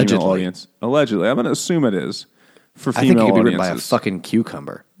think, for a female audience. Allegedly. I'm going to assume it is for female audiences. I think it could be written by a fucking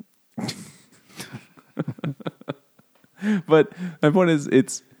cucumber. But my point is,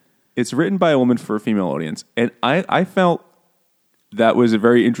 it's written by a woman for a female audience. And I felt that was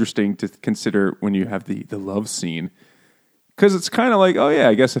very interesting to consider when you have the love scene. Because it's kind of like, oh yeah,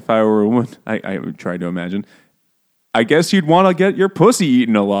 I guess if I were a woman, I would try to imagine, I guess you'd want to get your pussy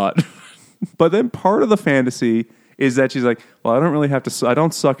eaten a lot. But then part of the fantasy is that she's like, well, I don't really have to, I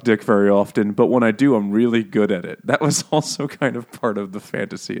don't suck dick very often, but when I do, I'm really good at it. That was also kind of part of the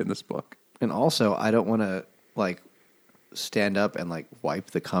fantasy in this book. And also, I don't want to, like, stand up and, like,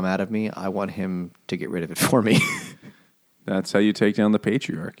 wipe the cum out of me. I want him to get rid of it for me. That's how you take down the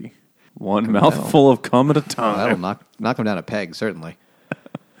patriarchy. One mouthful of cum at a time. That'll knock him down a peg, certainly.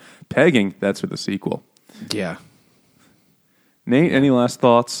 Pegging, that's for the sequel. Yeah. Nate, any last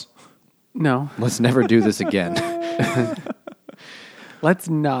thoughts? No. Let's never do this again. Let's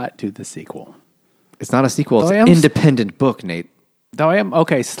not do the sequel. It's not a sequel. It's an independent book, Nate. Though I am,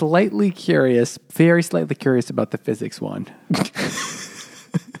 slightly curious, very slightly curious about the physics one.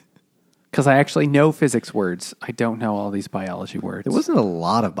 Because I actually know physics words. I don't know all these biology words. There wasn't a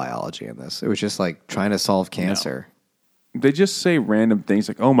lot of biology in this. It was just like trying to solve cancer. No. They just say random things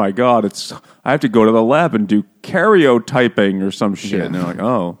like, oh my God, I have to go to the lab and do karyotyping or some shit. Yeah. And they're like,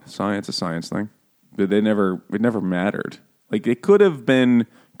 oh, science, a science thing. But it never mattered. Like, it could have been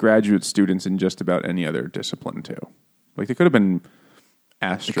graduate students in just about any other discipline, too. Like, they could have been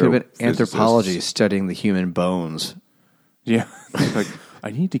It could have been anthropology studying the human bones. Yeah. Like,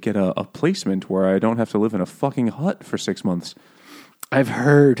 I need to get a placement where I don't have to live in a fucking hut for 6 months. I've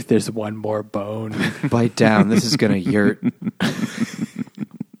heard there's one more bone. Bite down. This is going to yurt.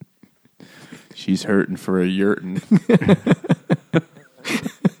 She's hurting for a yurtin'.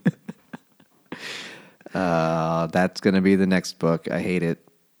 That's going to be the next book. I hate it.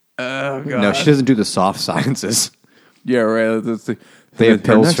 Oh, God. No, she doesn't do the soft sciences. Yeah, right. They have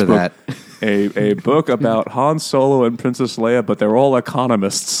pills for that. A book about Han Solo and Princess Leia, but they're all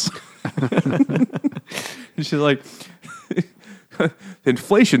economists. And she's like,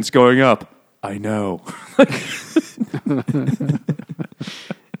 inflation's going up. I know.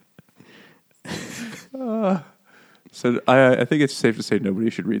 So I think it's safe to say nobody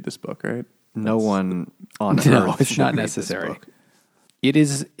should read this book, right? No one on earth. No, it's not necessary. It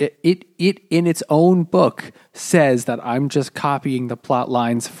is it in its own book says that I'm just copying the plot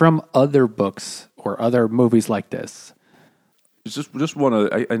lines from other books or other movies like this. Just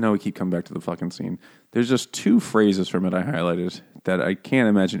want to. I know we keep coming back to the fucking scene. There's just two phrases from it I highlighted that I can't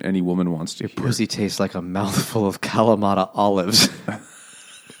imagine any woman wants to hear. Pussy tastes like a mouthful of Kalamata olives.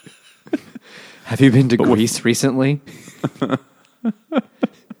 Have you been to Greece recently?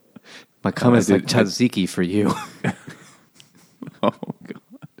 My cum is like tzatziki for you. Oh,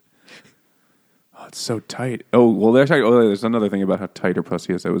 God. Oh, it's so tight. Oh, well, there's another thing about how tight her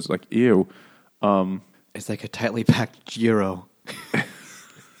pussy is. I was like, ew. It's like a tightly packed gyro.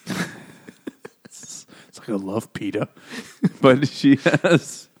 It's like a love pita. But she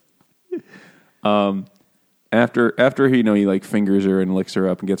has... After he like fingers her and licks her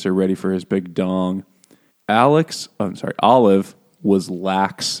up and gets her ready for his big dong, Olive was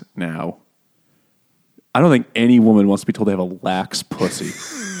lax now. I don't think any woman wants to be told they have a lax pussy.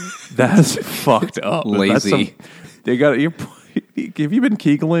 That's fucked up. Lazy. Have you been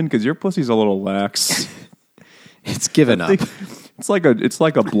Kegeling? Because your pussy's a little lax. It's given up. It's like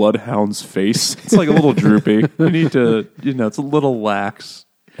a bloodhound's face. It's like a little droopy. You need to, it's a little lax.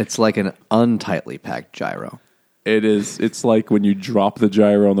 It's like an untightly packed gyro. It is. It's like when you drop the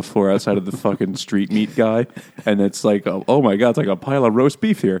gyro on the floor outside of the fucking street meat guy, and it's like, oh my God, it's like a pile of roast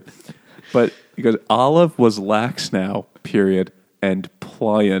beef here. But because Olive was lax now, period, and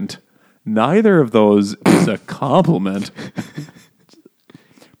pliant. Neither of those is a compliment.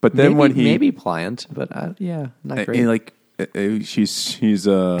 But then when he maybe pliant, but not great. Like she's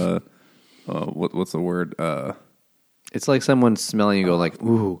what's the word? It's like someone smelling you go like,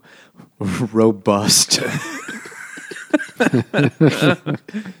 ooh, robust.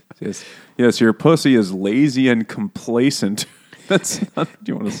 Yes, your pussy is lazy and complacent. That's not what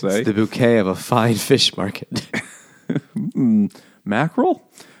you want to say. It's the bouquet of a fine fish market. Mackerel?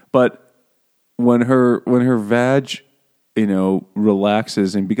 But when her vag,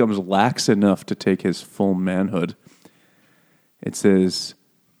 relaxes and becomes lax enough to take his full manhood, it says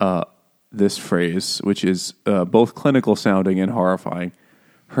this phrase, which is both clinical sounding and horrifying.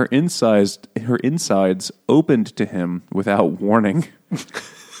 Her insides opened to him without warning.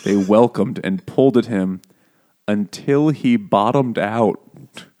 They welcomed and pulled at him until he bottomed out.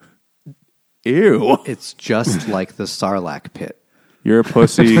 Ew. It's just like the Sarlacc pit. Your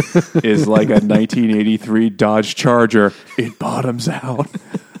pussy is like a 1983 Dodge Charger. It bottoms out.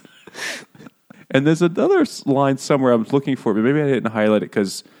 And there's another line somewhere I was looking for, but maybe I didn't highlight it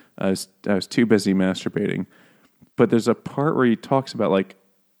because I was too busy masturbating. But there's a part where he talks about like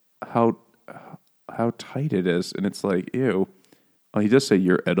how tight it is, and it's like, ew. Oh, he does say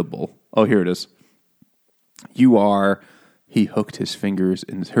you're edible. Oh, here it is. You are. He hooked his fingers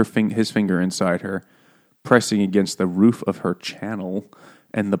in his finger inside her, pressing against the roof of her channel,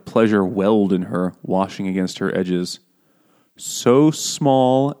 and the pleasure welled in her, washing against her edges. So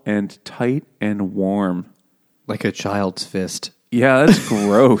small and tight and warm. Like a child's fist. Yeah, that's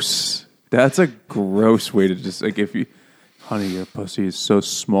gross. That's a gross way to just, like, if you, honey, your pussy is so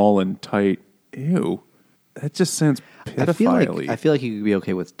small and tight. Ew. That just sounds pedophile-y. I feel like you could be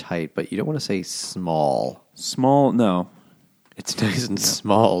okay with tight, but you don't want to say small. Small, no. It's nice and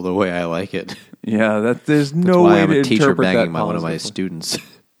small the way I like it. Yeah, there's That's no why way I'm to a teacher interpret banging that one of my positively. students.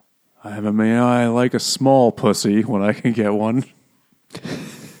 I like a small pussy when I can get one.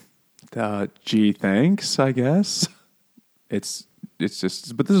 Gee, thanks, I guess. It's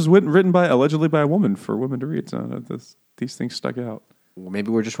just, but this is written allegedly by a woman for women to read. So these things stuck out. Well,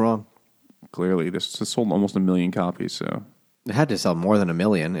 maybe we're just wrong. Clearly, this sold almost 1 million copies. So It had to sell more than 1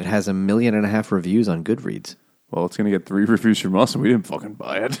 million. It has 1.5 million reviews on Goodreads. well, it's going to get 3 reviews from us, and we didn't fucking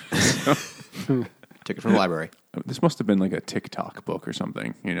buy it. Took it from the library. This must have been like a TikTok book or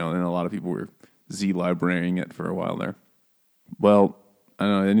something, and a lot of people were Z-librarying it for a while there. Well, I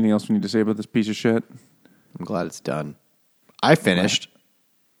don't know. Anything else we need to say about this piece of shit? I'm glad it's done. I finished.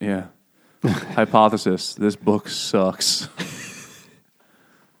 Yeah. Hypothesis. This book sucks.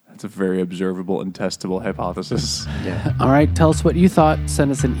 That's a very observable and testable hypothesis. Yeah. All right, tell us what you thought.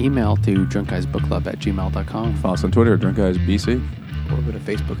 Send us an email to drunkguysbookclub@gmail.com. Follow us on Twitter, DrunkGuysBC. Or go to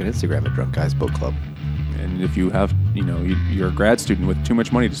Facebook and Instagram at Drunk Guys Book Club. And if you have, you're a grad student with too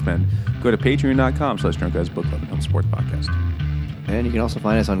much money to spend, go to patreon.com/drunkguysbookclub and help support the podcast. And you can also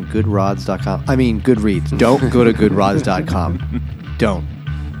find us on goodrods.com. I mean, Goodreads. Don't go to goodrods.com. Don't.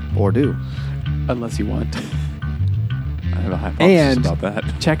 Or do. Unless you want. I have a hypothesis And about that.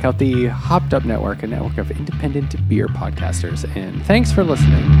 check out the Hopped Up Network, a network of independent beer podcasters. And thanks for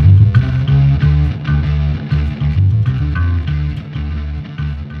listening.